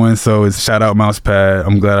still doing. So it's shout out Mousepad.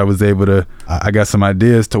 I'm glad I was able to, I got some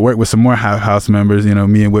ideas to work with some more house members.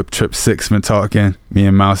 Me and Whip Trip 6 been talking. Me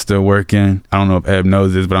and Mouse still working. I don't know if Eb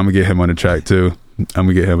knows this, but I'm gonna get him on the track too. I'm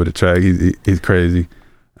gonna get him on the track. He's crazy.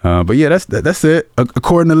 But yeah, that's it.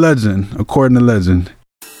 According to legend.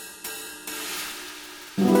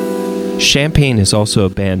 Champagne is also a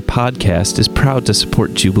band podcast is proud to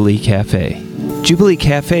support Jubilee Cafe. Jubilee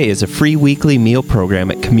Cafe is a free weekly meal program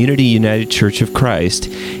at Community United Church of Christ,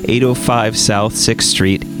 805 South 6th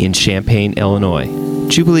Street in Champaign, Illinois.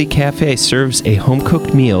 Jubilee Cafe serves a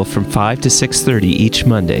home-cooked meal from 5 to 6:30 each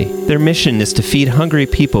Monday. Their mission is to feed hungry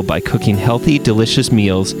people by cooking healthy, delicious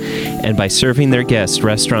meals and by serving their guests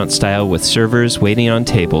restaurant-style with servers waiting on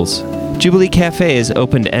tables. Jubilee Cafe is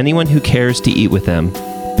open to anyone who cares to eat with them.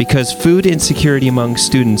 Because food insecurity among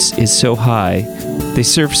students is so high, they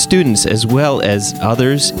serve students as well as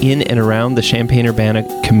others in and around the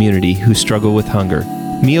Champaign-Urbana community who struggle with hunger.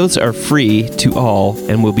 Meals are free to all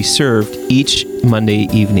and will be served each Monday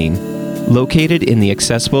evening, located in the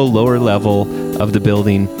accessible lower level of the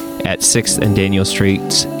building at 6th and Daniel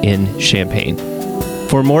Streets in Champaign.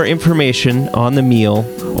 For more information on the meal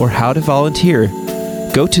or how to volunteer,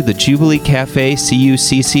 go to the Jubilee Cafe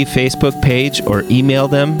CUCC Facebook page or email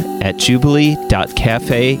them at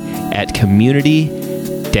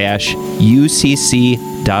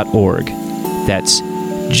jubilee.cafe@community-ucc.org. That's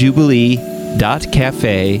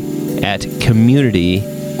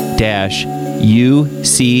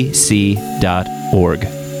jubilee.cafe@community-ucc.org.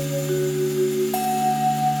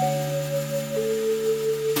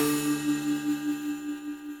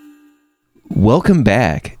 Welcome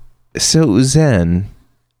back. So, Zen,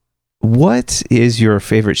 what is your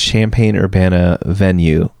favorite Champaign-Urbana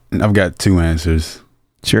venue? I've got two answers.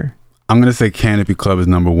 Sure. I'm going to say Canopy Club is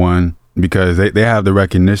number one, because they have the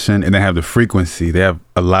recognition and they have the frequency. They have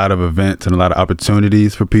a lot of events and a lot of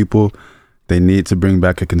opportunities for people. They need to bring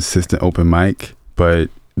back a consistent open mic, but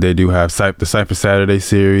they do have the Cypher Saturday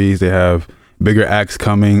series. They have bigger acts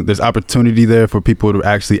coming. There's opportunity there for people to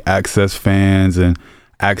actually access fans and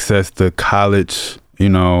access the college,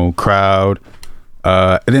 crowd.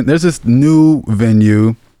 And then there's this new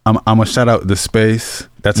venue. I'm gonna shout out the Space.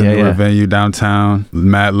 That's a newer venue downtown.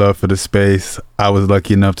 Mad love for the Space. I was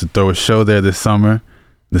lucky enough to throw a show there this summer,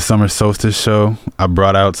 the Summer Solstice show. I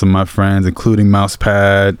brought out some of my friends, including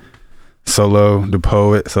Mousepad, Solo the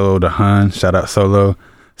Poet, Solo the Hun. Shout out Solo,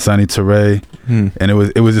 Sonny Teray. And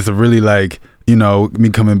it was just a really me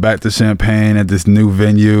coming back to Champaign at this new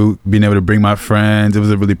venue, being able to bring my friends. It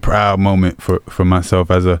was a really proud moment for myself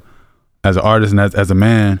as an artist and as a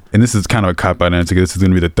man. And this is kind of a cop-out answer because this is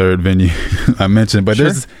going to be the third venue I mentioned. But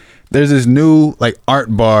there's this new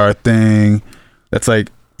art bar thing that's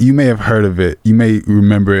you may have heard of it. You may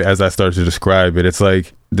remember it as I started to describe it. It's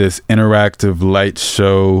this interactive light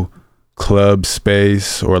show club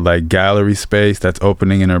space or gallery space that's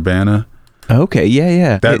opening in Urbana. Okay,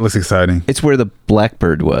 yeah. That looks exciting. It's where the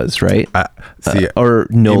Blackbird was, right? See, or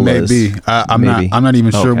Nola's. It may be. I'm not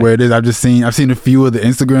even sure where it is. I've seen a few of the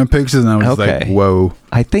Instagram pictures, and I was like, whoa.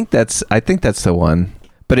 I think that's the one.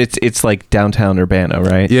 But it's downtown Urbana,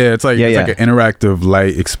 right? Yeah, it's like an interactive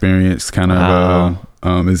light experience kind of.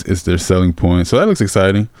 Is their selling point. So that looks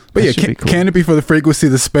exciting. But cool. Canopy for the frequency,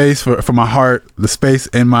 the space for my heart, the space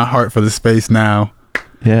in my heart for the space now.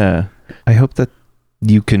 Yeah, I hope that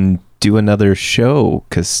you can do another show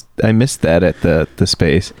because I missed that at the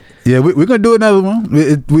Space. Yeah, we're gonna do another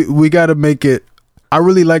one. We got to make it. I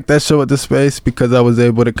really like that show at the Space because I was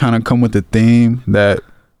able to kind of come with a theme that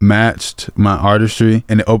matched my artistry,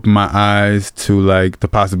 and it opened my eyes to the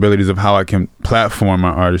possibilities of how I can platform my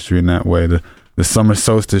artistry in that way. The Summer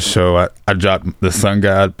Solstice show, I dropped the Sun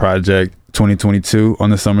God Project 2022 on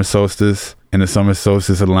the Summer Solstice, and the Summer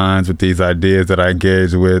Solstice aligns with these ideas that I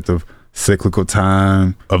engage with of cyclical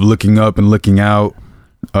time, of looking up and looking out,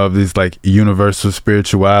 of this universal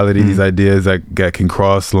spirituality, these ideas that can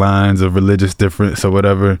cross lines of religious difference or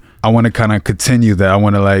whatever. I want to kind of continue that. I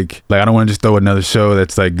want to I don't want to just throw another show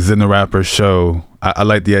that's ZENtheRapper show. I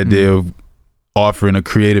like the idea of offering a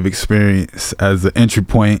creative experience as an entry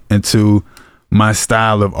point into my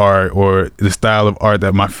style of art or the style of art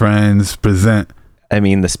that my friends present. I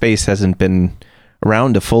mean, the Space hasn't been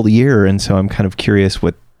around a full year, and so I'm kind of curious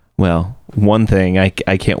one thing, I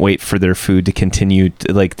can't wait for their food to continue,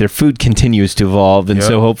 their food continues to evolve, and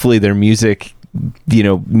so hopefully their music,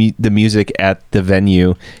 the music at the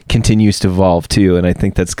venue continues to evolve too, and I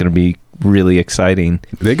think that's going to be really exciting.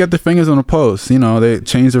 They got their fingers on the pulse. They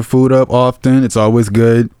change their food up often. It's always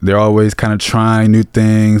good. They're always kind of trying new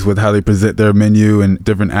things with how they present their menu and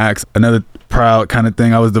different acts. Another proud kind of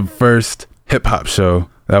thing, I was the first hip-hop show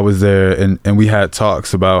that was there, and we had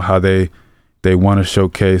talks about how they want to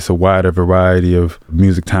showcase a wider variety of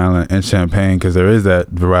music talent in Champaign because there is that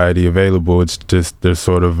variety available. It's just there's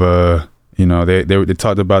sort of they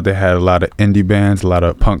talked about they had a lot of indie bands, a lot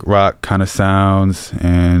of punk rock kind of sounds,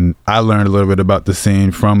 and I learned a little bit about the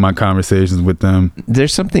scene from my conversations with them.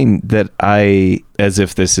 There's something that as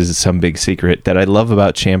if this is some big secret, that I love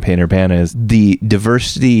about Champaign-Urbana is the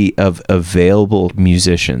diversity of available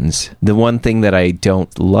musicians. The one thing that I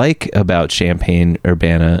don't like about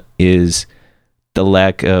Champaign-Urbana is the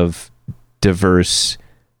lack of diverse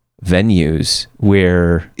venues,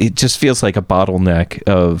 where it just feels like a bottleneck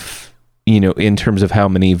of, in terms of how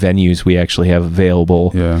many venues we actually have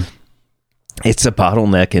available. Yeah. It's a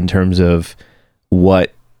bottleneck in terms of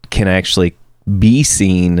what can actually be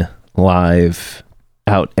seen live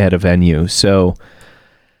out at a venue. So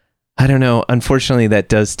I don't know. Unfortunately, that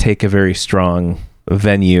does take a very strong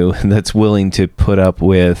venue that's willing to put up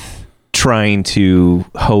with trying to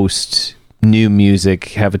host new music,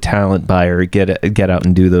 have a talent buyer, get out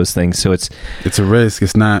and do those things. So it's a risk.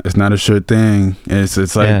 It's not a sure thing. And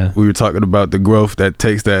it's like we were talking about the growth that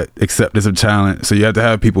takes that acceptance of talent. So you have to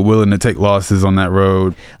have people willing to take losses on that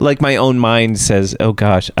road. Like my own mind says, oh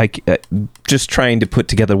gosh, I just trying to put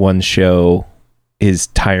together one show is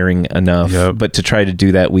tiring enough. Yep. But to try to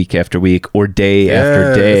do that week after week or day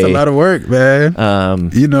after day, it's a lot of work, man.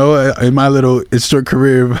 In my little short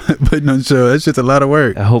career putting on shows, it's just a lot of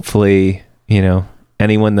work. Hopefully,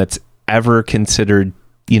 anyone that's ever considered,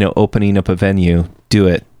 opening up a venue, do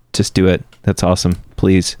it. Just do it. That's awesome.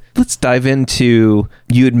 Please. Let's dive into,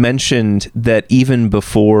 you had mentioned that even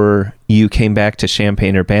before you came back to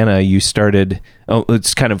Champaign-Urbana, you started,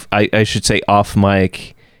 it's kind of, I should say off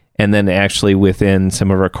mic, and then actually within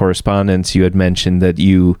some of our correspondence, you had mentioned that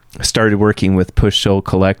you started working with Push Soul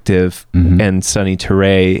Collective and Sonny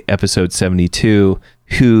Teray, episode 72,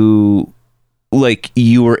 who,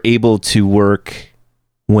 you were able to work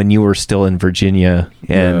when you were still in Virginia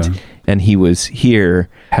and he was here.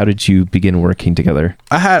 How did you begin working together?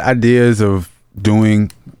 I had ideas of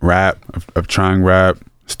doing rap, of trying rap,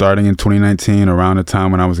 starting in 2019, around the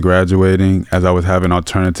time when I was graduating, as I was having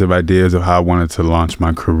alternative ideas of how I wanted to launch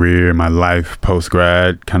my career, my life,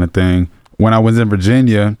 post-grad kind of thing. When I was in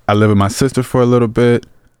Virginia, I lived with my sister for a little bit.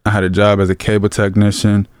 I had a job as a cable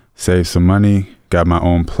technician, saved some money, got my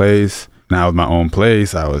own place. Now with my own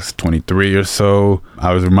place, I was 23 or so.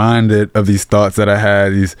 I was reminded of these thoughts that I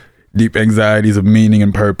had, these deep anxieties of meaning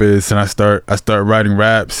and purpose. And I start writing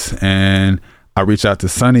raps, and I reached out to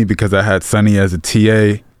Sonny because I had Sonny as a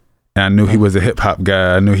TA, and I knew he was a hip hop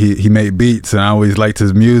guy. I knew he made beats, and I always liked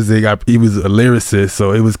his music. He was a lyricist,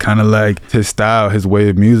 so it was kind of like his style, his way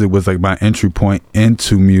of music was like my entry point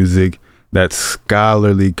into music. That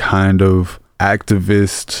scholarly kind of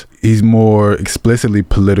activist. He's more explicitly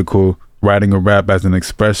political, writing a rap as an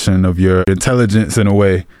expression of your intelligence in a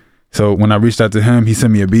way. So when I reached out to him, he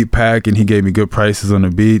sent me a beat pack and he gave me good prices on the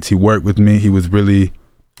beats. He worked with me. He was really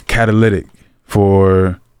catalytic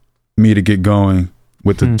for me to get going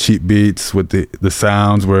with the cheap beats, with the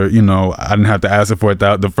sounds where, you know, I didn't have to ask for it.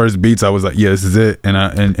 The first beats, I was like, yeah, this is it.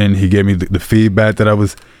 And he gave me the feedback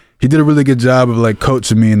that he did a really good job of like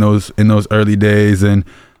coaching me in those early days. And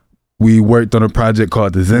we worked on a project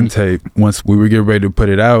called the Zen tape. Once we were getting ready to put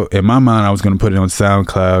it out, in my mind, I was going to put it on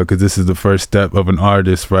SoundCloud because this is the first step of an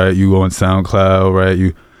artist, right? You go on SoundCloud, right?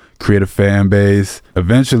 You create a fan base.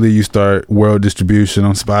 Eventually, you start world distribution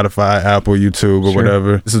on Spotify, Apple, YouTube, or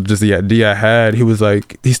whatever. This is just the idea I had.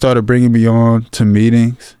 He started bringing me on to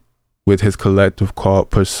meetings with his collective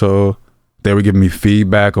called Push Soul. They were giving me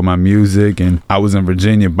feedback on my music, and I was in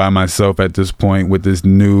Virginia by myself at this point with this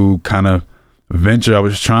new kind of venture I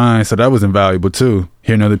was trying, so that was invaluable too.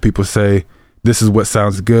 Hearing other people say, this is what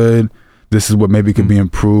sounds good, this is what maybe could be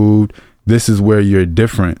improved, this is where you're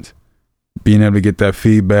different. Being able to get that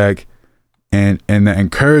feedback and that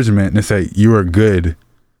encouragement and say, you are good.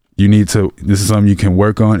 This is something you can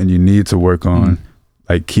work on and you need to work on.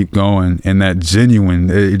 Like, keep going. And that genuine,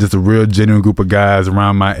 just a real genuine group of guys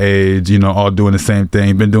around my age, you know, all doing the same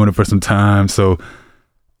thing, been doing it for some time. So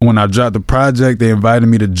when I dropped the project, they invited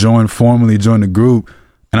me to formally join the group.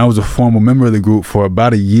 And I was a formal member of the group for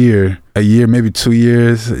about a year, maybe 2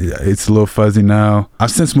 years. It's a little fuzzy now.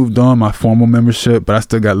 I've since moved on my formal membership, but I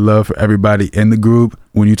still got love for everybody in the group.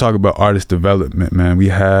 When you talk about artist development, man, we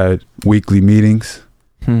had weekly meetings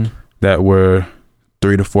that were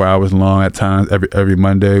 3 to 4 hours long at times, every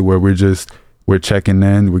Monday, where we're checking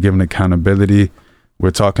in, we're giving accountability. We're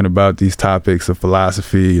talking about these topics of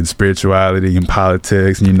philosophy and spirituality and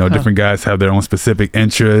politics. And, you know, different guys have their own specific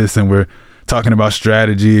interests, and we're talking about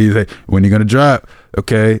strategies. Like, when you're going to drop,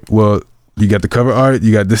 okay, well, you got the cover art,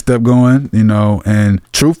 you got this step going, you know, and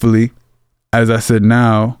truthfully, as I said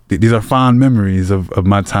now, these are fond memories of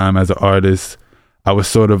my time as an artist. I was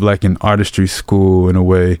sort of like in artistry school in a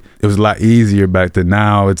way. It was a lot easier back then.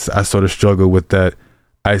 Now I sort of struggle with that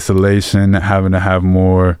isolation, having to have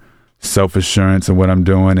more self-assurance in what I'm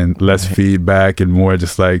doing and less feedback and more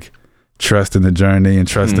just like trust in the journey and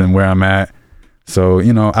trust in where I'm at. So,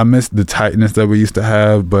 you know, I miss the tightness that we used to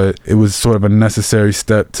have, but it was sort of a necessary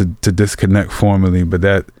step to disconnect formally. But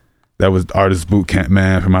that was artist boot camp,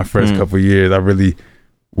 man. For my first couple of years, I really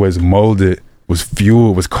was molded, was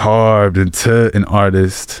fueled, was carved into an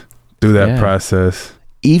artist through that process.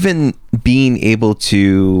 Even being able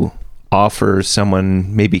to offer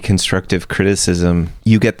someone maybe constructive criticism,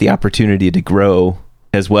 you get the opportunity to grow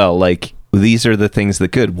as well. Like, these are the things that are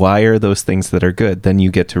good. Why are those things that are good? Then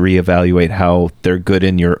you get to reevaluate how they're good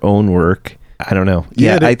in your own work. I don't know.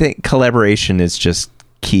 Yeah, I think collaboration is just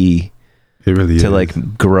key. It really to is.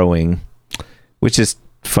 Like growing, which is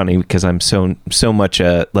funny because I'm so much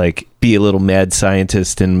like be a little mad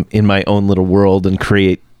scientist in my own little world and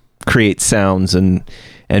create sounds and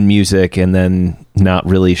music and then not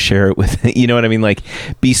really share it with, you know what I mean? Like,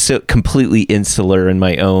 be so completely insular in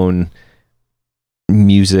my own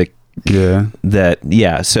music.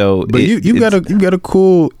 Yeah. So, but you got a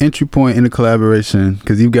cool entry point in the collaboration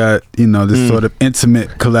because you got, you know, this sort of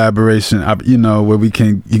intimate collaboration, you know, where you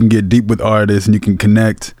can get deep with artists and you can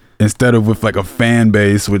connect instead of with like a fan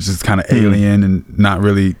base, which is kind of alien and not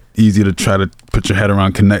really easy to try to put your head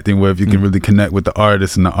around connecting with. You can really connect with the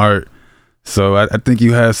artist and the art. So I think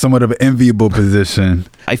you have somewhat of an enviable position.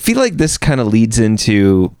 I feel like this kind of leads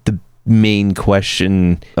into the main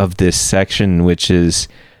question of this section, which is,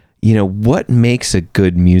 you know, what makes a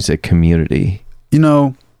good music community? You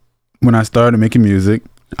know, when I started making music,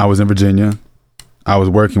 I was in Virginia. I was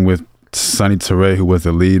working with Sonny Terray, who was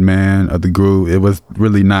the lead man of the group. It was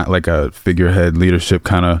really not like a figurehead leadership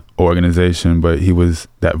kind of organization, but he was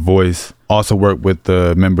that voice. Also worked with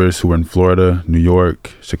the members who were in Florida, New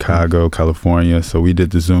York, Chicago, California. So we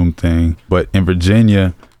did the Zoom thing. But in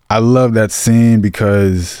Virginia, I love that scene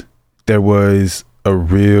because there was a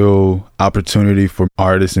real opportunity for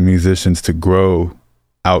artists and musicians to grow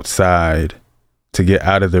outside, to get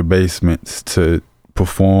out of their basements, to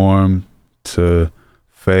perform, to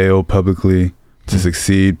fail publicly, to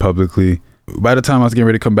succeed publicly. By the time I was getting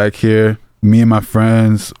ready to come back here, me and my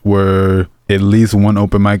friends were at least one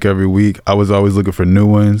open mic every week. I was always looking for new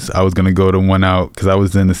ones. I was going to go to one out because I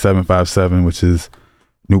was in the 757, which is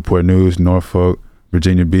Newport News, Norfolk,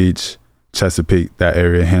 Virginia Beach, Chesapeake, that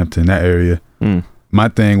area, Hampton, that area. My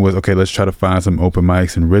thing was, okay, let's try to find some open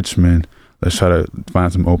mics in Richmond. Let's try to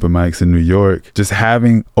find some open mics in New York. Just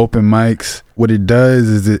having open mics, what it does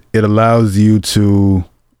is it allows you to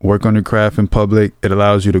work on your craft in public. It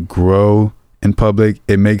allows you to grow in public.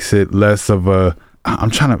 It makes it less of a,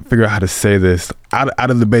 I'm trying to figure out how to say this,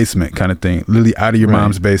 out of the basement kind of thing, literally out of your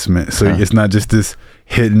mom's basement. So it's not just this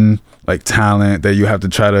hidden like talent that you have to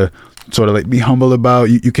try to sort of like be humble about.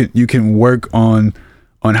 You can work on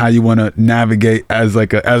how you want to navigate as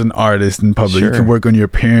an artist in public. You can work on your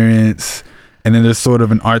appearance, and then there's sort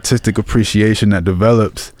of an artistic appreciation that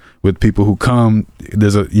develops with people who come.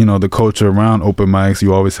 There's the culture around open mics.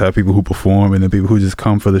 You always have people who perform, and then people who just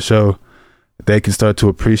come for the show. They can start to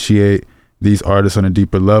appreciate these artists on a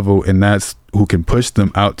deeper level, and that's who can push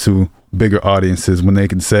them out to bigger audiences when they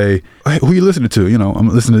can say, hey, who you listening to? I'm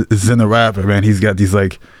listening to ZENtheRapper, man. He's got these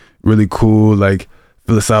like really cool like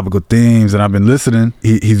philosophical themes, and I've been listening.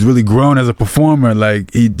 He's really grown as a performer.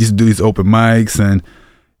 Like he used to do these open mics, and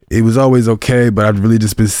it was always okay, but I've really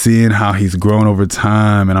just been seeing how he's grown over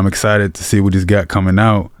time, and I'm excited to see what he's got coming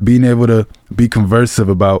out. Being able to be conversive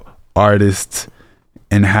about artists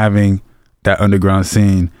and having that underground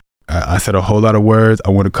scene. I said a whole lot of words.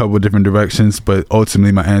 I went a couple of different directions, but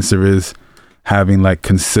ultimately my answer is having like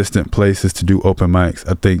consistent places to do open mics.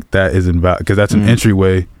 I think that is invaluable because that's an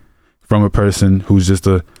entryway from a person who's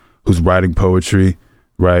who's writing poetry,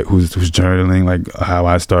 right? Who's journaling, like how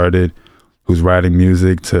I started, who's writing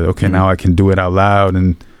music to, okay, now I can do it out loud.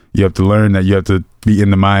 And you have to learn that you have to be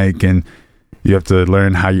in the mic, and you have to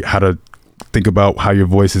learn how to think about how your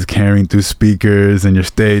voice is carrying through speakers and your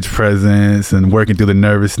stage presence and working through the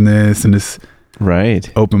nervousness and this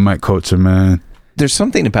open mic culture, man. There's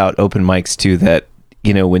something about open mics too that,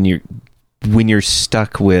 when you're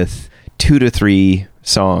stuck with 2 to 3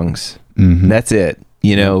 songs, that's it.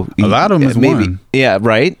 A lot of them is one. Yeah,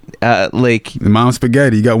 right. Like the Mom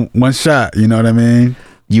Spaghetti, you got one shot. You know what I mean?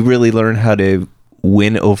 You really learn how to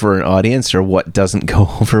win over an audience, or what doesn't go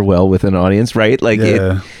over well with an audience, right? Like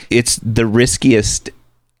it's the riskiest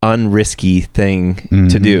unrisky thing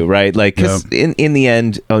to do, right? Like, because in the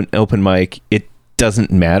end, on open mic, it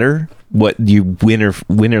doesn't matter what you win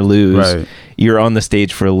or lose. Right. You're on the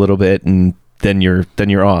stage for a little bit, and then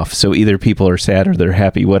you're off. So either people are sad or they're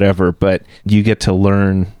happy, whatever. But you get to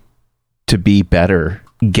learn to be better,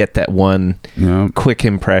 get that one quick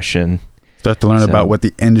impression. Start to learn about what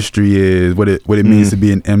the industry is, what it means to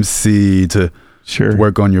be an MC, to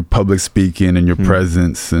work on your public speaking and your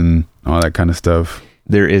presence and all that kind of stuff.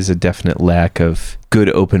 There is a definite lack of good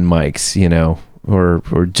open mics,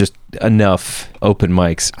 or just enough open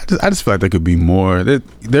mics. I just feel like there could be more.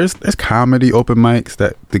 There's comedy open mics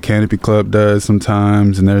that the Canopy Club does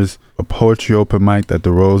sometimes, and there's a poetry open mic that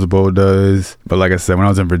the Rose Bowl does. But like I said, when I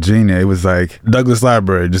was in Virginia, it was like Douglas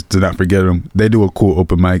Library, just to not forget them. They do a cool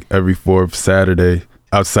open mic every 4th Saturday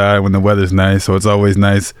outside when the weather's nice. So it's always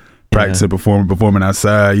nice practicing, performing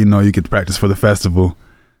outside. You get to practice for the festival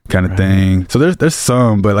kind of thing. So there's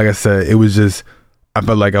some, but like I said, it was just, I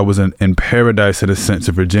felt like I was in paradise in a sense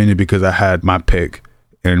of Virginia because I had my pick.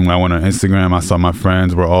 And when I went on Instagram, I saw my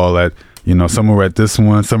friends were all at, some were at this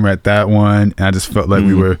one, some were at that one. And I just felt like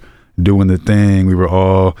we were doing the thing. We were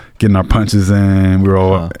all getting our punches in. We were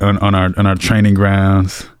all on our training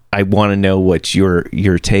grounds. I want to know what your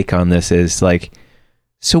take on this is. Like,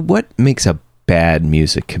 so what makes a bad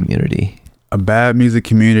music community? A bad music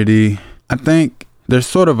community, I think there's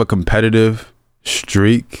sort of a competitive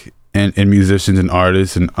streak in musicians and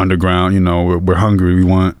artists and underground. We're hungry. We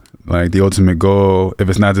want like the ultimate goal. If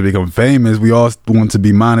it's not to become famous, we all want to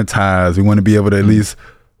be monetized. We want to be able to at least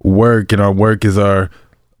work, and our work is our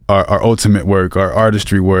ultimate work, our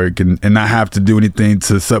artistry work, and not have to do anything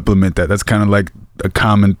to supplement that. That's kind of like a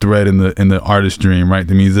common thread in the artist dream, right?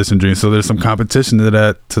 The musician dream. So there's some competition to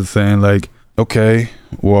that, to saying like, okay,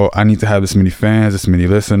 well, I need to have this many fans, this many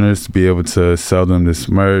listeners to be able to sell them this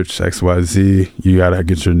merch, XYZ. You got to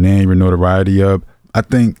get your name, your notoriety up. I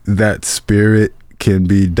think that spirit can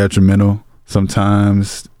be detrimental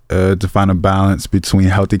sometimes, to find a balance between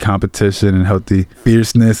healthy competition and healthy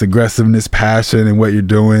fierceness, aggressiveness, passion, and what you're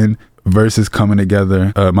doing versus coming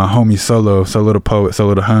together. My homie Solo the poet,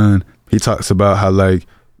 Solo the Hun, he talks about how like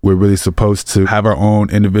we're really supposed to have our own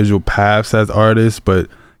individual paths as artists, but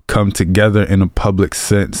come together in a public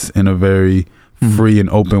sense in a very free and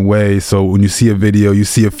open way. So when you see a video, you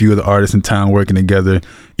see a few of the artists in town working together.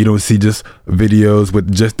 You don't see just videos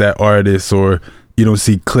with just that artist, or you don't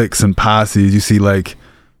see cliques and posses. You see like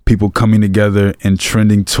people coming together and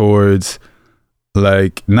trending towards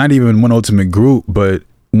like not even one ultimate group, but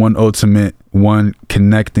one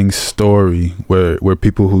connecting story where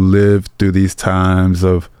people who live through these times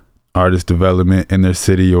of artist development in their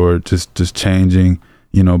city, or just changing,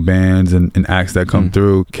 you know, bands and acts that come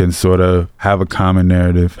through, can sort of have a common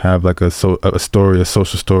narrative, have like a social story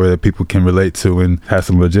that people can relate to and have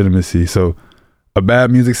some legitimacy. So a bad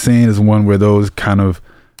music scene is one where those kind of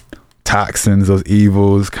toxins, those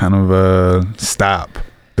evils kind of stop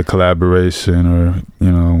the collaboration, or,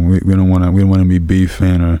 you know, we don't want to be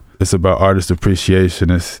beefing, or it's about artist appreciation.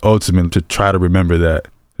 It's ultimate to try to remember that.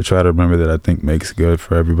 I think makes good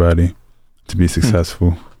for everybody to be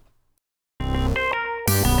successful.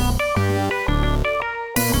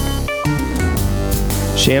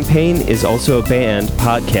 Champaign is Also a Band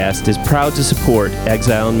podcast is proud to support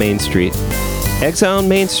Exile on Main Street. Exile on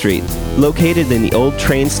Main Street, located in the old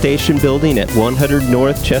train station building at 100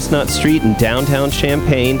 North Chestnut Street in downtown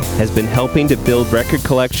Champaign, has been helping to build record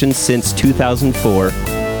collections since 2004.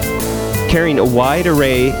 Carrying a wide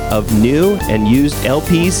array of new and used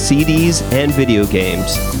LPs, CDs, and video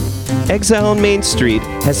games. Exile on Main Street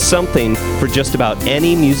has something for just about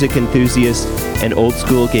any music enthusiast and old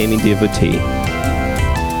school gaming devotee.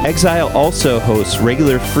 Exile also hosts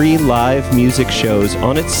regular free live music shows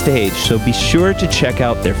on its stage, so be sure to check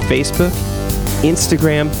out their Facebook,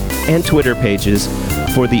 Instagram, and Twitter pages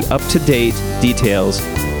for the up-to-date details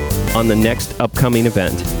on the next upcoming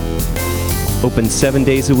event. Open 7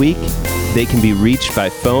 days a week, they can be reached by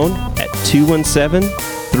phone at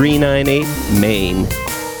 217-398-MAIN.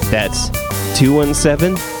 That's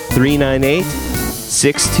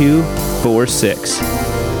 217-398-6246.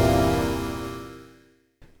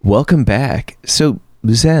 Welcome back. So,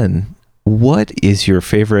 Zen, what is your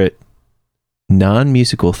favorite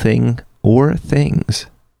non-musical thing or things?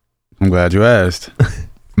 I'm glad you asked.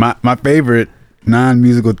 My favorite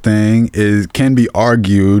non-musical thing can be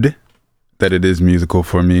argued that it is musical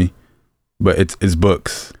for me, but it's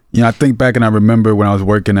books. You know, I think back and I remember when I was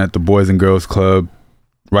working at the Boys and Girls Club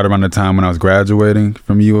right around the time when I was graduating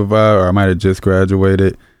from U of I, or I might have just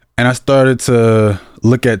graduated. And I started to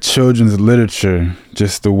look at children's literature,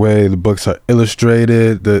 just the way the books are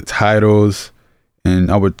illustrated, the titles,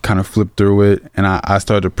 and I would kind of flip through it. And I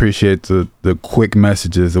started to appreciate the quick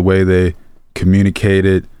messages, the way they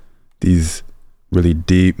communicated these really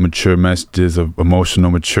deep, mature messages of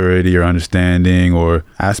emotional maturity or understanding, or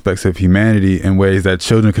aspects of humanity in ways that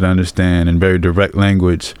children could understand in very direct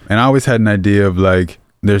language. And I always had an idea of like,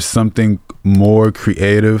 there's something more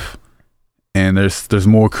creative, and there's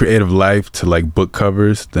more creative life to like book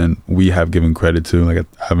covers than we have given credit to. Like,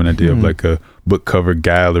 I have an idea of like a book cover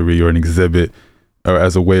gallery or an exhibit, or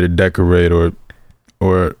as a way to decorate or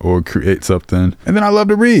create something. And then I love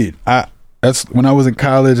to read. That's when I was in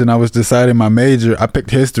college and I was deciding my major. I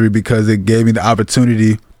picked history because it gave me the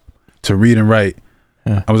opportunity to read and write.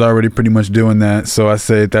 Yeah. I was already pretty much doing that, so I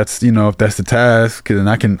said, that's, you know, if that's the task, then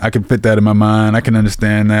I can fit that in my mind. I can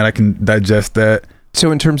understand that. I can digest that. So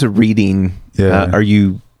in terms of reading, are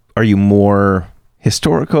you more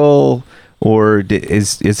historical, or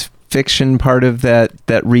is fiction part of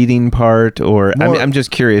that reading part? Or more, I'm just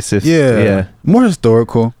curious if more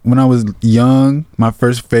historical. When I was young, my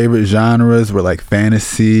first favorite genres were like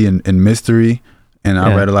fantasy and mystery, and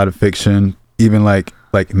I read a lot of fiction, even like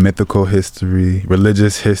mythical history,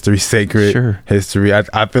 religious history, sacred history.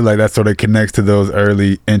 I feel like that sort of connects to those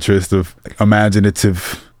early interests of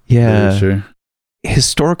imaginative literature.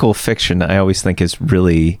 Historical fiction, I always think, is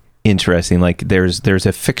really interesting. Like there's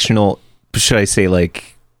a fictional, should I say,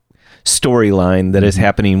 like storyline that is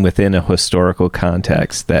happening within a historical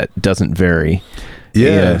context that doesn't vary.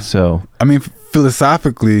 So I mean,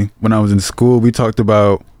 philosophically, when I was in school, we talked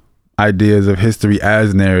about ideas of history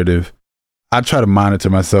as narrative. I try to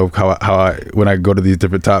monitor myself how I when I go to these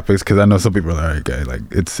different topics, because I know some people are like, okay, like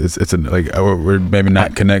it's like we're maybe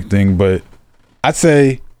not connecting, but I'd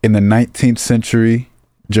say in the 19th century,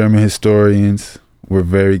 German historians we're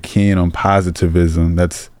very keen on positivism.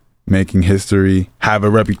 That's making history have a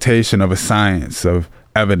reputation of a science, of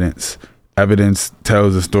evidence. Evidence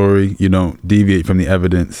tells a story. You don't deviate from the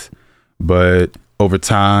evidence. But over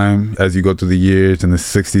time, as you go through the years, in the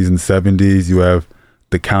 60s and 70s, you have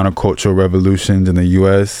the countercultural revolutions in the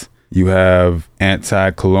U.S. You have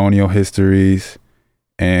anti-colonial histories,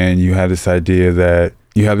 and you have this idea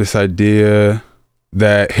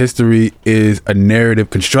that history is a narrative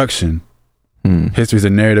construction. History is a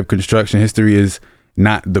narrative construction. History is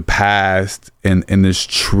not the past in this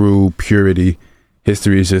true purity.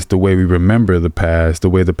 History is just the way we remember the past, the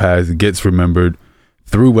way the past gets remembered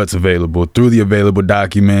through what's available, through the available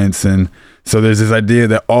documents. And so there's this idea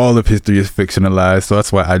that all of history is fictionalized. So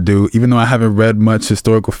that's why I do, even though I haven't read much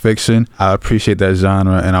historical fiction, I appreciate that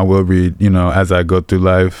genre, and I will read, as I go through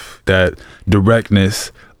life, that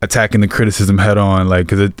directness, attacking the criticism head on, like,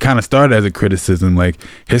 because it kind of started as a criticism, like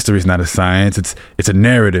history is not a science, it's a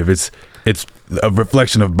narrative, it's a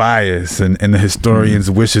reflection of bias and the historian's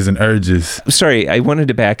wishes and urges. Sorry, I wanted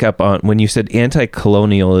to back up on when you said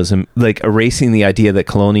anti-colonialism, like erasing the idea that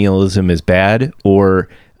colonialism is bad, or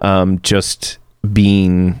just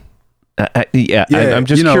being I'm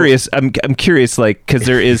just curious. I'm curious, like, because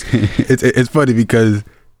there is it's funny because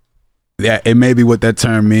it may be what that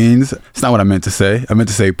term means. It's not what I meant to say. I meant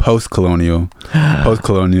to say post-colonial.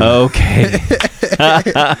 Okay.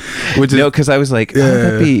 Which is, because I was like,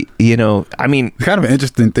 that'd be, I mean, kind of an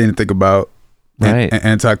interesting thing to think about. Right.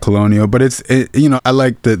 Anti-colonial, but I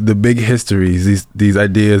like the big histories, these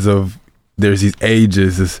ideas of, there's these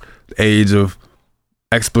ages, this age of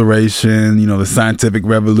exploration, the scientific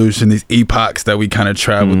revolution, these epochs that we kind of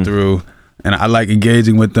travel through, and I like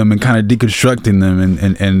engaging with them and kind of deconstructing them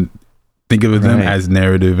and think of them as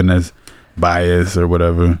narrative and as bias or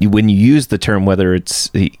whatever. When you use the term, whether it's,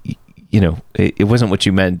 it wasn't what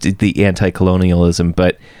you meant, the anti-colonialism,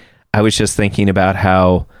 but I was just thinking about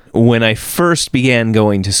how when I first began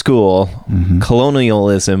going to school,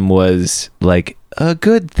 colonialism was like a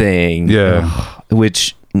good thing. Yeah.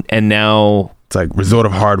 And now it's like result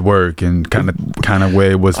of hard work and kind of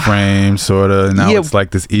way it was framed, sort of. And now it's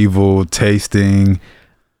like this evil tasting,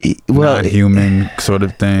 non-human sort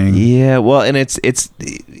of thing. Yeah, well, and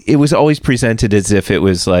it was always presented as if it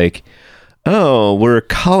was like, oh, we're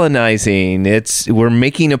colonizing, we're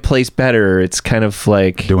making a place better. It's kind of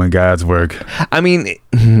like doing God's work. I mean,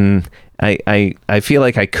 I feel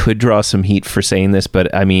like I could draw some heat for saying this,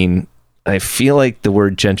 but I mean, I feel like the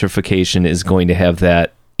word gentrification is going to have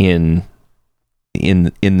that in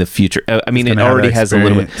the future. I mean, it already has a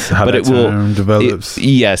little bit, but it will develops.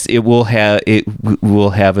 It will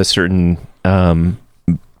have a certain.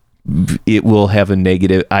 It will have a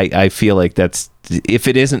negative. I feel like that's, if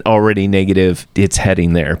it isn't already negative, it's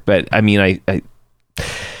heading there. But I mean, I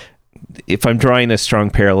if I'm drawing a strong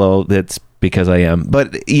parallel, that's because I am.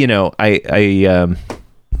 But it's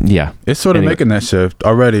sort of making that shift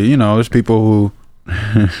already. There's people who.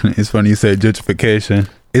 It's funny you say gentrification.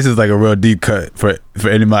 This is like a real deep cut for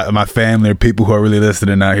any of my family or people who are really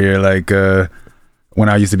listening out here. Like when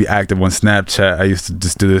I used to be active on Snapchat, I used to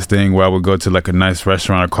just do this thing where I would go to like a nice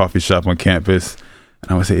restaurant or coffee shop on campus,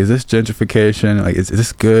 and I would say, is this gentrification? Like, is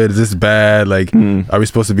this good? Is this bad? Like, are we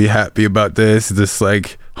supposed to be happy about this? Is this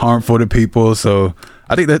like harmful to people? So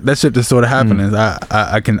I think that shift is sort of happening.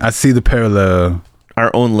 I see the parallel. Our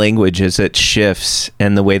own language, as it shifts,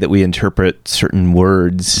 and the way that we interpret certain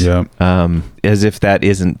words, as if that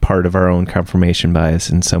isn't part of our own confirmation bias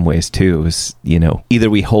in some ways too. Is, either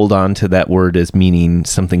we hold on to that word as meaning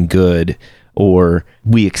something good, or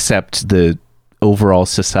we accept the overall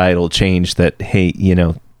societal change that, hey,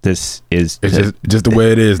 this is just the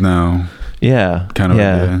way it is now. Yeah, kind of.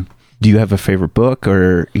 Yeah. Do you have a favorite book,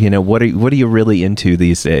 or what are you really into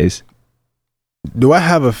these days? Do I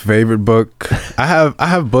have a favorite book? I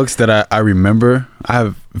have books that I remember. I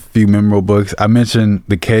have a few memorable books. I mentioned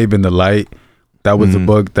The Cave in the Light. That was a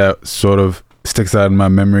book that sort of sticks out in my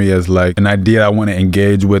memory as like an idea I want to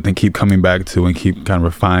engage with and keep coming back to and keep kind of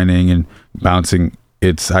refining and bouncing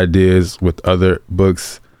its ideas with other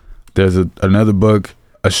books. There's another book,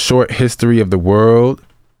 A Short History of the World.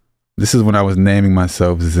 This is when I was naming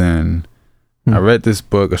myself Zen. I read this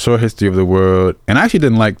book, A Short History of the World, and I actually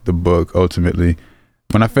didn't like the book ultimately.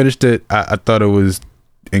 When I finished it, I thought it was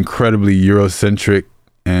incredibly Eurocentric,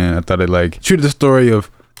 and I thought it treated the story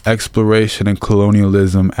of exploration and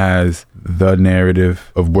colonialism as the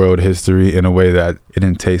narrative of world history in a way that it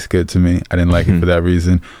didn't taste good to me. I didn't like it for that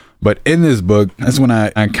reason. But in this book, that's when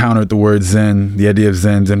I encountered the word Zen, the idea of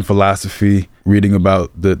Zen philosophy, reading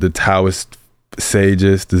about the Taoist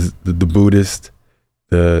sages, the Buddhist,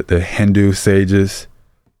 the Hindu sages,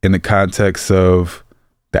 in the context of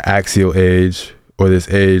the axial age, or this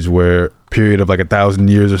age where period of like 1,000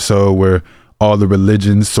 years or so, where all the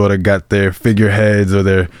religions sort of got their figureheads or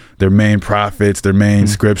their main prophets, their main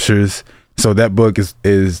scriptures. So that book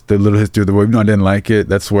is The Little History of the World. Even though I didn't like it,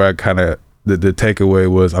 that's where I kind of, the takeaway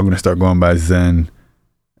was I'm going to start going by Zen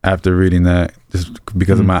after reading that, just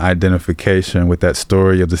because of my identification with that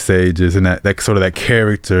story of the sages and that sort of that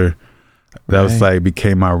character that was like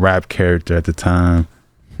became my rap character at the time.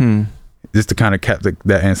 Just to kind of cap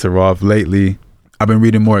that answer off, lately I've been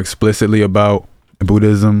reading more explicitly about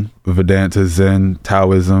Buddhism, Vedanta, Zen,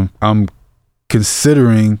 Taoism. I'm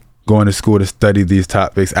considering going to school to study these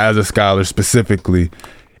topics as a scholar specifically.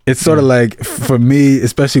 It's sort of like, for me,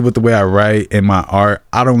 especially with the way I write and my art,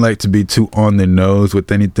 I don't like to be too on the nose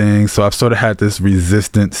with anything. So I've sort of had this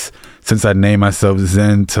resistance since I named myself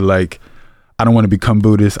Zen to like, I don't want to become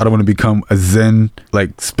Buddhist. I don't want to become a Zen,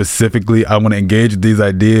 like specifically. I want to engage with these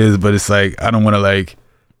ideas, but it's like, I don't want to like,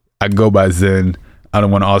 I go by Zen. I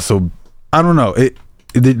don't want to also, I don't know.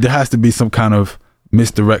 There has to be some kind of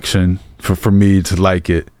misdirection for me to like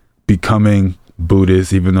it. Becoming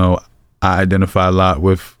Buddhist, even though I identify a lot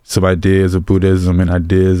with some ideas of Buddhism and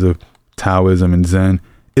ideas of Taoism and Zen,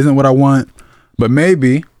 isn't what I want. But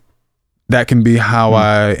maybe that can be how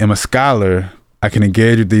I am a scholar. I can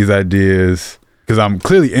engage with these ideas because I'm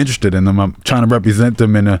clearly interested in them. I'm trying to represent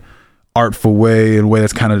them in a artful way, in a way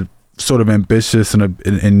that's kind of sort of ambitious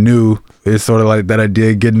and new. It's sort of like that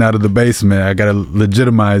idea of getting out of the basement. I got to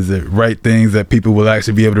legitimize it, write things that people will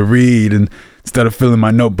actually be able to read, and instead of filling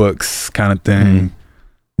my notebooks kind of thing.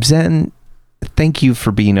 Zen, thank you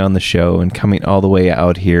for being on the show and coming all the way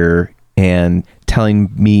out here and telling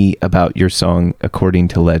me about your song According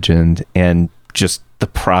to Legend and just the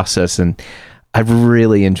process. And I've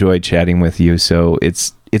really enjoyed chatting with you. So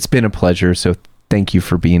it's been a pleasure. So thank you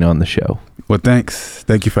for being on the show. Well, thanks.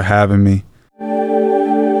 Thank you for having me.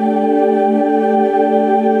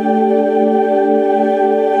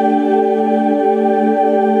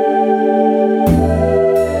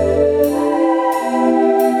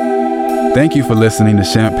 Thank you for listening to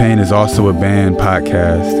Champagne is Also a Band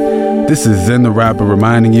podcast. This is ZENtheRapper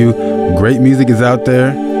reminding you, great music is out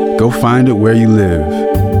there. Go find it where you live.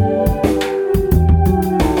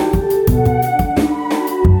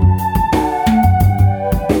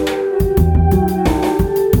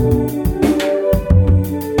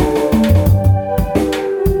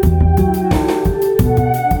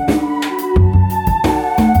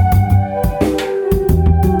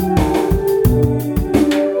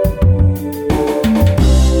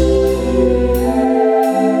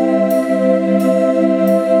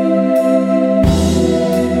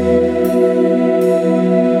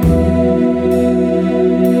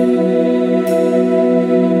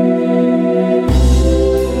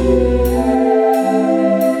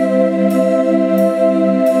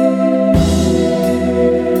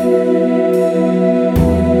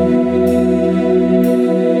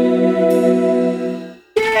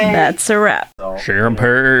 That's a wrap.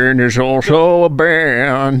 Champagne is also a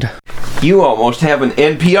band. You almost have an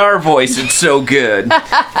NPR voice. It's so good.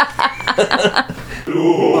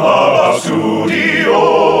 Studio.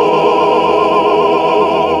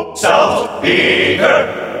 Sound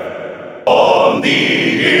bigger on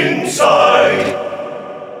the inside.